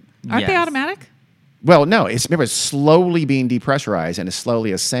 Aren't they automatic? Well, no, remember it's slowly being depressurized and it's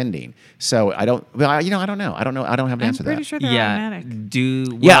slowly ascending. So I don't. Well, I don't know. I don't know. I don't have an I'm answer to pretty that. sure they're Yeah.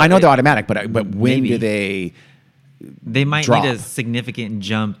 automatic. Yeah, I know they're automatic, but when Maybe. do they? They might drop. need a significant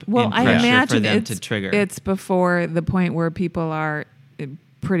jump Well, in I pressure imagine for them it's, to trigger. it's before the point where people are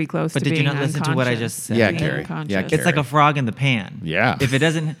pretty close But to did you being not listen to what I unconscious. just said? Yeah, Being Carrie. unconscious. Yeah, It's like a frog in the pan. Yeah. If it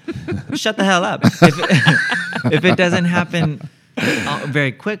doesn't, shut the hell up. If it doesn't happen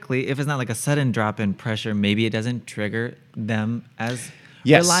very quickly, if it's not like a sudden drop in pressure, maybe it doesn't trigger them as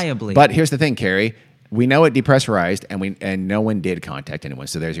Yes, reliably. But here's the thing, Carrie. We know it depressurized, and no one did contact anyone.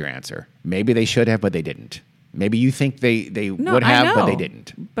 So there's your answer. Maybe they should have, but they didn't. Maybe you think they No, would I have, but they know.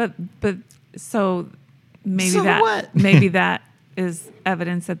 didn't. But so maybe So that what? maybe that is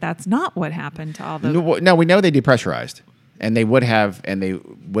evidence that that's not what happened to all the. No, we know they depressurized, and they would have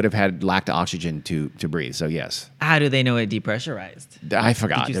had lacked oxygen to breathe. So yes, How do they know it depressurized? I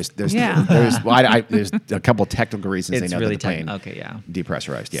forgot. Did you- There's Yeah. there's a couple technical reasons It's they know really that the plane okay, yeah.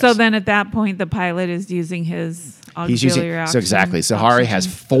 depressurized. Yes. So then at that point, the pilot is using his auxiliary he's using oxygen. so exactly. Sahari has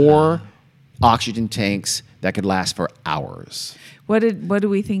oxygen. 4 oxygen tanks that could last for hours. What do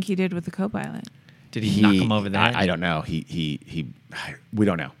we think he did with the co-pilot? Did he knock him over the head? I don't know. We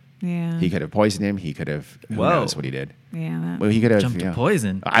don't know. Yeah. He could have poisoned him. He could have. Who Whoa. knows what he did? Yeah. That, Well, he could have Jumped to yeah.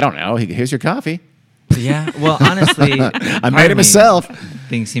 poison. I don't know. Here's your coffee. Yeah. Well, honestly, I made it myself.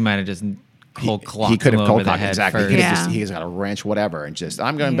 Thinks he might have just cold clocked He could him have over cold the cocked head exactly. first. He could Yeah. have just, he's got a wrench, whatever, and just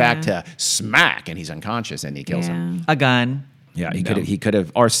I'm going back to smack, and he's unconscious, and he kills him. A gun. Yeah, he No. could have,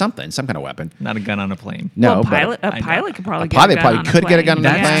 or something, some kind of weapon. Not a gun on a plane. No, well, but a I know. pilot could probably a get pilot a gun probably on could a get a gun on the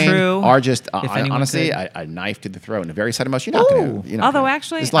That's plane, true. or just If anyone honestly could. a knife to the throat in a very sudden motion. You're not going to. Although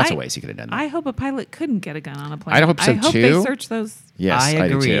actually, there's lots of ways he could have done that. I hope a pilot couldn't get a gun on a plane. I hope so, I hope too. they search those Yes, I do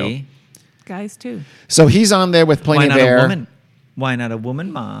too. agree. guys too. So he's on there with plenty Why of not air. a woman? Why not a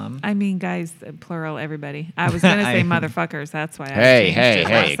woman mom? I mean, guys, plural, everybody. I was going to say I- motherfuckers. That's why. Hey, I changed hey, it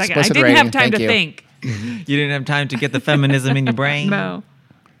hey, last second. I explicit didn't rating. have time Thank to you. think. You didn't have time to get the feminism in your brain. No.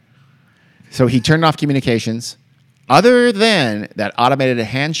 So he turned off communications, other than that automated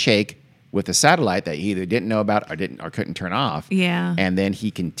handshake with the satellite that he either didn't know about or couldn't turn off. Yeah. And then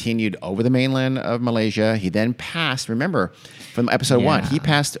he continued over the mainland of Malaysia. He then passed. Remember, from episode 1, he Yeah.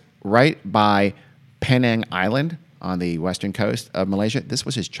 passed right by Penang Island on the western coast of Malaysia. This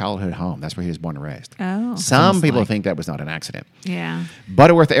was his childhood home. That's where he was born and raised. Oh. Some almost people like- think that was not an accident. Yeah.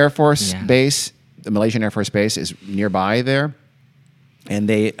 Butterworth Air Force Yeah. Base, the Malaysian Air Force Base, is nearby there. And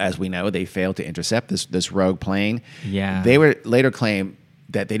they, as we know, they failed to intercept this rogue plane. Yeah. They were later claimed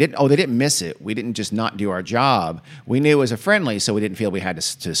that they didn't miss it. We didn't just not do our job. We knew it was a friendly, so we didn't feel we had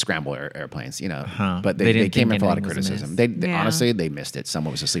to scramble airplanes, But They they didn't came think in for a lot of anything was criticism. amiss. They Yeah. honestly, they missed it.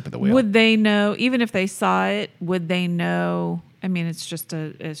 Someone was asleep at the wheel. Would they know, even if they saw it, would they know? I mean, it's just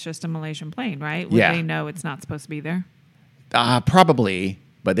a Malaysian plane, right? Would Yeah. they know it's not supposed to be there? Probably,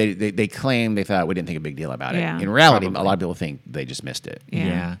 but they claim they thought we didn't think a big deal about Yeah. it. In reality, Probably. a lot of people think they just missed it. Yeah.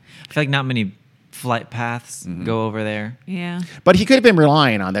 Yeah. I feel like not many flight paths go over there. Yeah. But he could have been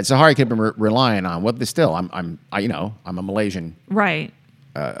relying on that. Zahari could have been relying on. Well, still, I'm a Malaysian Right.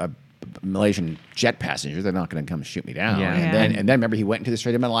 Malaysian jet passengers. They're not going to come shoot me down. Yeah. And then remember, he went into the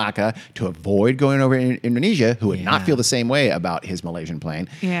Strait of Malacca to avoid going over in Indonesia, who would not Yeah. feel the same way about his Malaysian plane.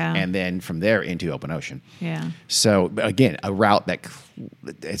 Yeah. And then from there into open ocean. Yeah. So again, a route that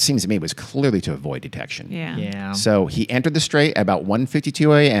it seems to me was clearly to avoid detection. Yeah. Yeah. So he entered the strait at about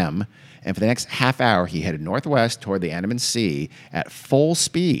 1:52 a.m. and for the next half hour he headed northwest toward the Andaman Sea at full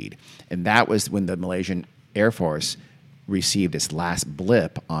speed. And that was when the Malaysian Air Force received its last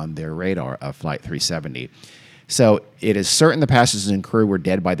blip on their radar of Flight 370. So it is certain the passengers and crew were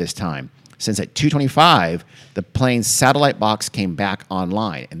dead by this time, since at 2:25 the plane's satellite box came back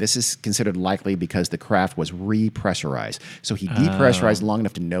online, and this is considered likely because the craft was repressurized. So he depressurized long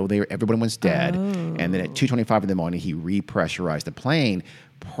enough to know everyone was dead, and then at 2:25 in the morning he repressurized the plane,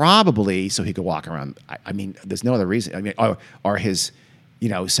 probably so he could walk around. I mean, there's no other reason. I mean, or his,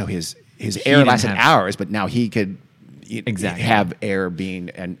 so his air didn't lasted have- hours, but now he could. Exactly. Have air being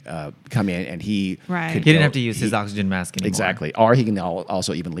and come in, and he Right. could He didn't go- have to use his oxygen mask anymore. Exactly, or he can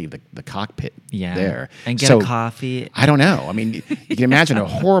also even leave the cockpit there And get So, a coffee. I don't know. I mean, you can imagine a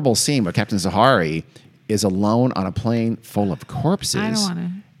horrible scene where Captain Zahari is alone on a plane full of corpses. I don't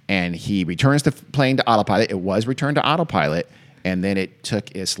wanna. And he returns the plane to autopilot. It was returned to autopilot, and then it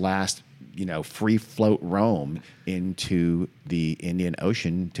took its last, free float roam into the Indian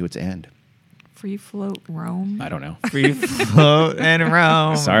Ocean to its end. Free float Rome. I don't know. Free float and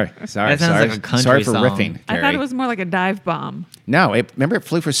roam. Sorry. That sounds sorry, like a country sorry for song. riffing. I thought Carrie. it was more like a dive bomb. No, remember it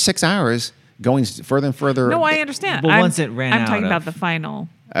flew for 6 hours, going further and further. No, I understand. Well, once it ran I'm out talking of- about the final.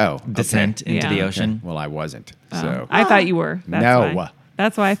 Oh, okay. Descent into Yeah. the Okay. ocean. Well, I wasn't. So, I thought you were. That's No. why.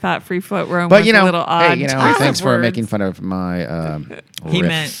 That's why I thought free float Rome but was a little odd. hey, choice thanks of for words. making fun of my. He riff.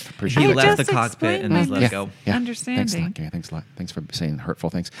 meant Appreciate he it. left the just cockpit and explained just my- let it go. Understanding. Thanks a lot, Gary. Thanks a lot. Thanks for saying hurtful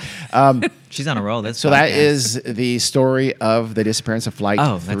things. She's on a roll. This So that podcast. is the story of the disappearance of Flight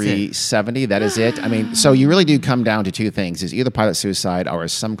Oh, that's it. 370. That is it. I mean, so you really do come down to two things: is either pilot suicide or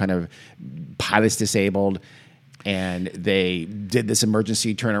some kind of pilot's disabled, and they did this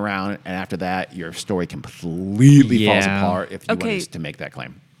emergency turnaround, and after that, your story completely falls Yeah. apart if you Okay. wanted to make that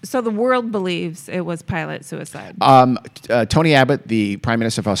claim. So the world believes it was pilot suicide. Tony Abbott, the Prime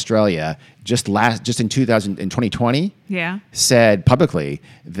Minister of Australia, just in 2020, Yeah. said publicly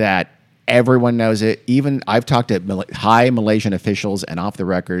that everyone knows it. Even I've talked to high Malaysian officials, and off the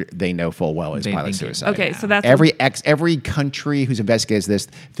record, they know full well it's They pilot think it- suicide. Okay, so that's every country who's investigated this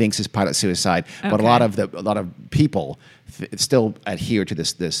thinks it's pilot suicide, but Okay. a lot of people still adhere to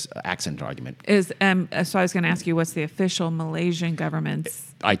this accent argument. is so I was going to ask you, what's the official Malaysian government's?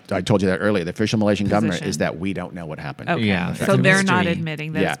 I told you that earlier. The official Malaysian government Position. is that we don't know what happened. Okay, Yeah, so that's they're not mystery.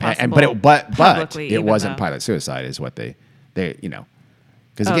 admitting that Yeah, it's possible. but publicly, it even wasn't though- pilot suicide, is what they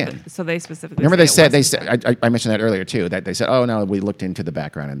because Oh, again. so they specifically. Remember, say they it said wasn't. I mentioned that earlier too. That they said, "Oh no, we looked into the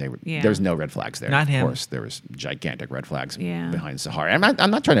background and Yeah. there was no red flags there." Not him. Of course, there was gigantic red flags Yeah. behind Sahari.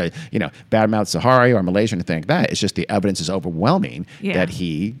 I'm not trying to badmouth Sahari or Malaysia and think that. It's just the evidence is overwhelming Yeah. that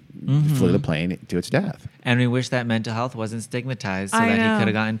he flew the plane to its death. And we wish that mental health wasn't stigmatized so I that know. he could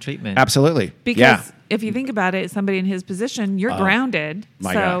have gotten treatment. Absolutely, Because yeah. if you think about it, somebody in his position, you're grounded.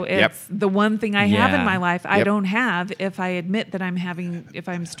 my So God. Yep. it's the one thing I have in Yeah. my life I Yep. don't have if I admit that if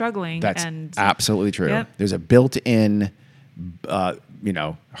I'm struggling. That's and absolutely true. Yep. There's a built-in, hurdle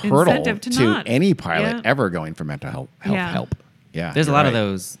Incentive to to not. any pilot Yeah. ever going for mental health Yeah. help. Yeah, There's a you're lot of right.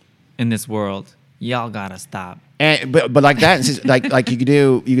 those in this world. Y'all gotta stop. And but like that, it's just like you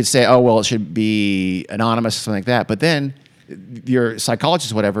could say, oh well, it should be anonymous or something like that. But then your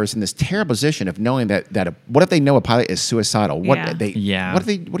psychologist, or whatever, is in this terrible position of knowing that what if they know a pilot is suicidal? What Yeah. What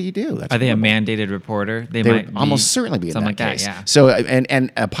do you do? That's Are they a horrible. mandated reporter? They They might would almost certainly be in something that like case. that. Yeah. So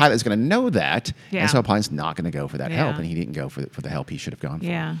and a pilot is going to know that, Yeah. and so a pilot's not going to go for that help, Yeah. and he didn't go for the help he should have gone for.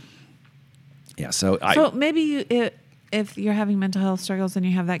 yeah. Yeah. So So maybe if you're having mental health struggles and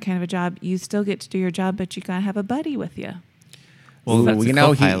you have that kind of a job, you still get to do your job, but you gotta have a buddy with you. Well, that's a he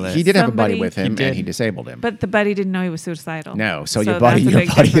co-pilot. did have a buddy Somebody- with him, He did. and he disabled him. But the buddy didn't know he was suicidal. No, so your that's buddy, a your big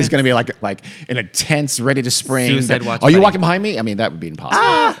buddy is difference. going to be like in a tense, ready to spring. Suicide watch Are you buddy. walking behind me? I mean, that would be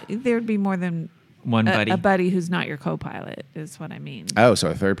impossible. There'd be more than One buddy. a buddy who's not your co-pilot is what I mean. Oh, so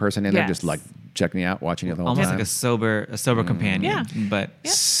a third person in there, Yes. just like checking you out, watching you the whole Almost time. like a sober companion. Yeah. But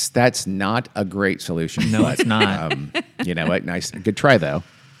Yeah. That's not a great solution. No, but, it's not. You know what? Nice, good try though.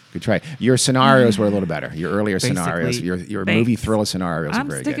 Good try. Your scenarios were a little better. Your earlier scenarios, Basically, your thanks. movie thriller scenarios are I'm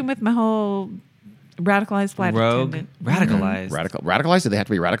very sticking good. with my whole radicalized flight rogue, attendant. radicalized. Radicalized? Did they have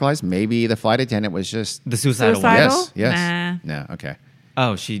to be radicalized? Maybe the flight attendant was just. The suicidal Suicidal? one. Yes. No. Okay.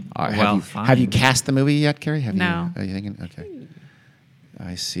 Oh, she. Have well, you fine. have you cast the movie yet, Carrie? No. Are you thinking? Okay.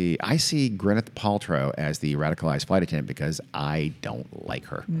 I see Gwyneth Paltrow as the radicalized flight attendant because I don't like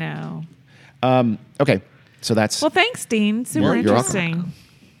her. No. Okay, so that's. Well, thanks, Dean. Super You're welcome. interesting.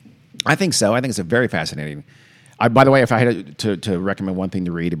 I think so. I think it's a very fascinating. By the way, if I had to recommend one thing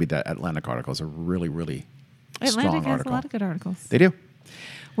to read, it'd be the Atlantic article. It's a really, really strong Atlantic has article. a lot of good articles. They do.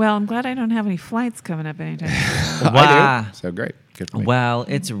 Well, I'm glad I don't have any flights coming up anytime soon. I do. So great. Good for me. Well,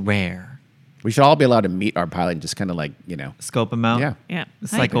 it's rare. We should all be allowed to meet our pilot and just kind of like, Scope them out. Yeah. Yeah.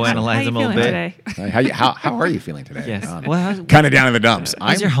 Psychoanalyze them a little bit. Today? How are you feeling today? Yes. Well, Kind of down in the dumps.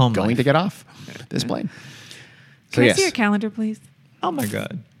 I'm your home going life? to get off this plane. So Can I yes, see your calendar, please? oh my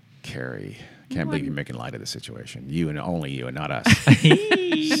God. Carrie, can't believe you're making light of the situation. You and only you and not us.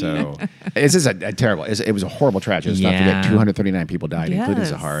 So this is a terrible. It was a horrible tragedy. Let's not forget, Yeah. 239 people died, including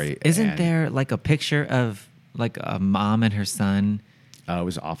Yes. Zahari. Isn't and- there like a picture of like a mom and her son? Oh, it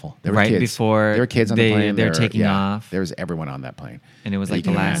was awful. There were Right kids. before there were kids on the plane. they're taking off. There was everyone on that plane. And it was that like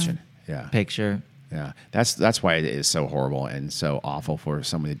you the can last imagine. Yeah. picture. Yeah, that's why it is so horrible and so awful for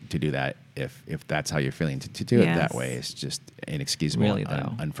someone to do that. If that's how you're feeling, to do it that Yes. way is just inexcusable, Really, and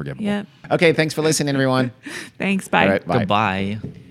though. unforgivable. Yep. Okay, thanks for listening, everyone. Thanks. Bye. All right, bye. Goodbye.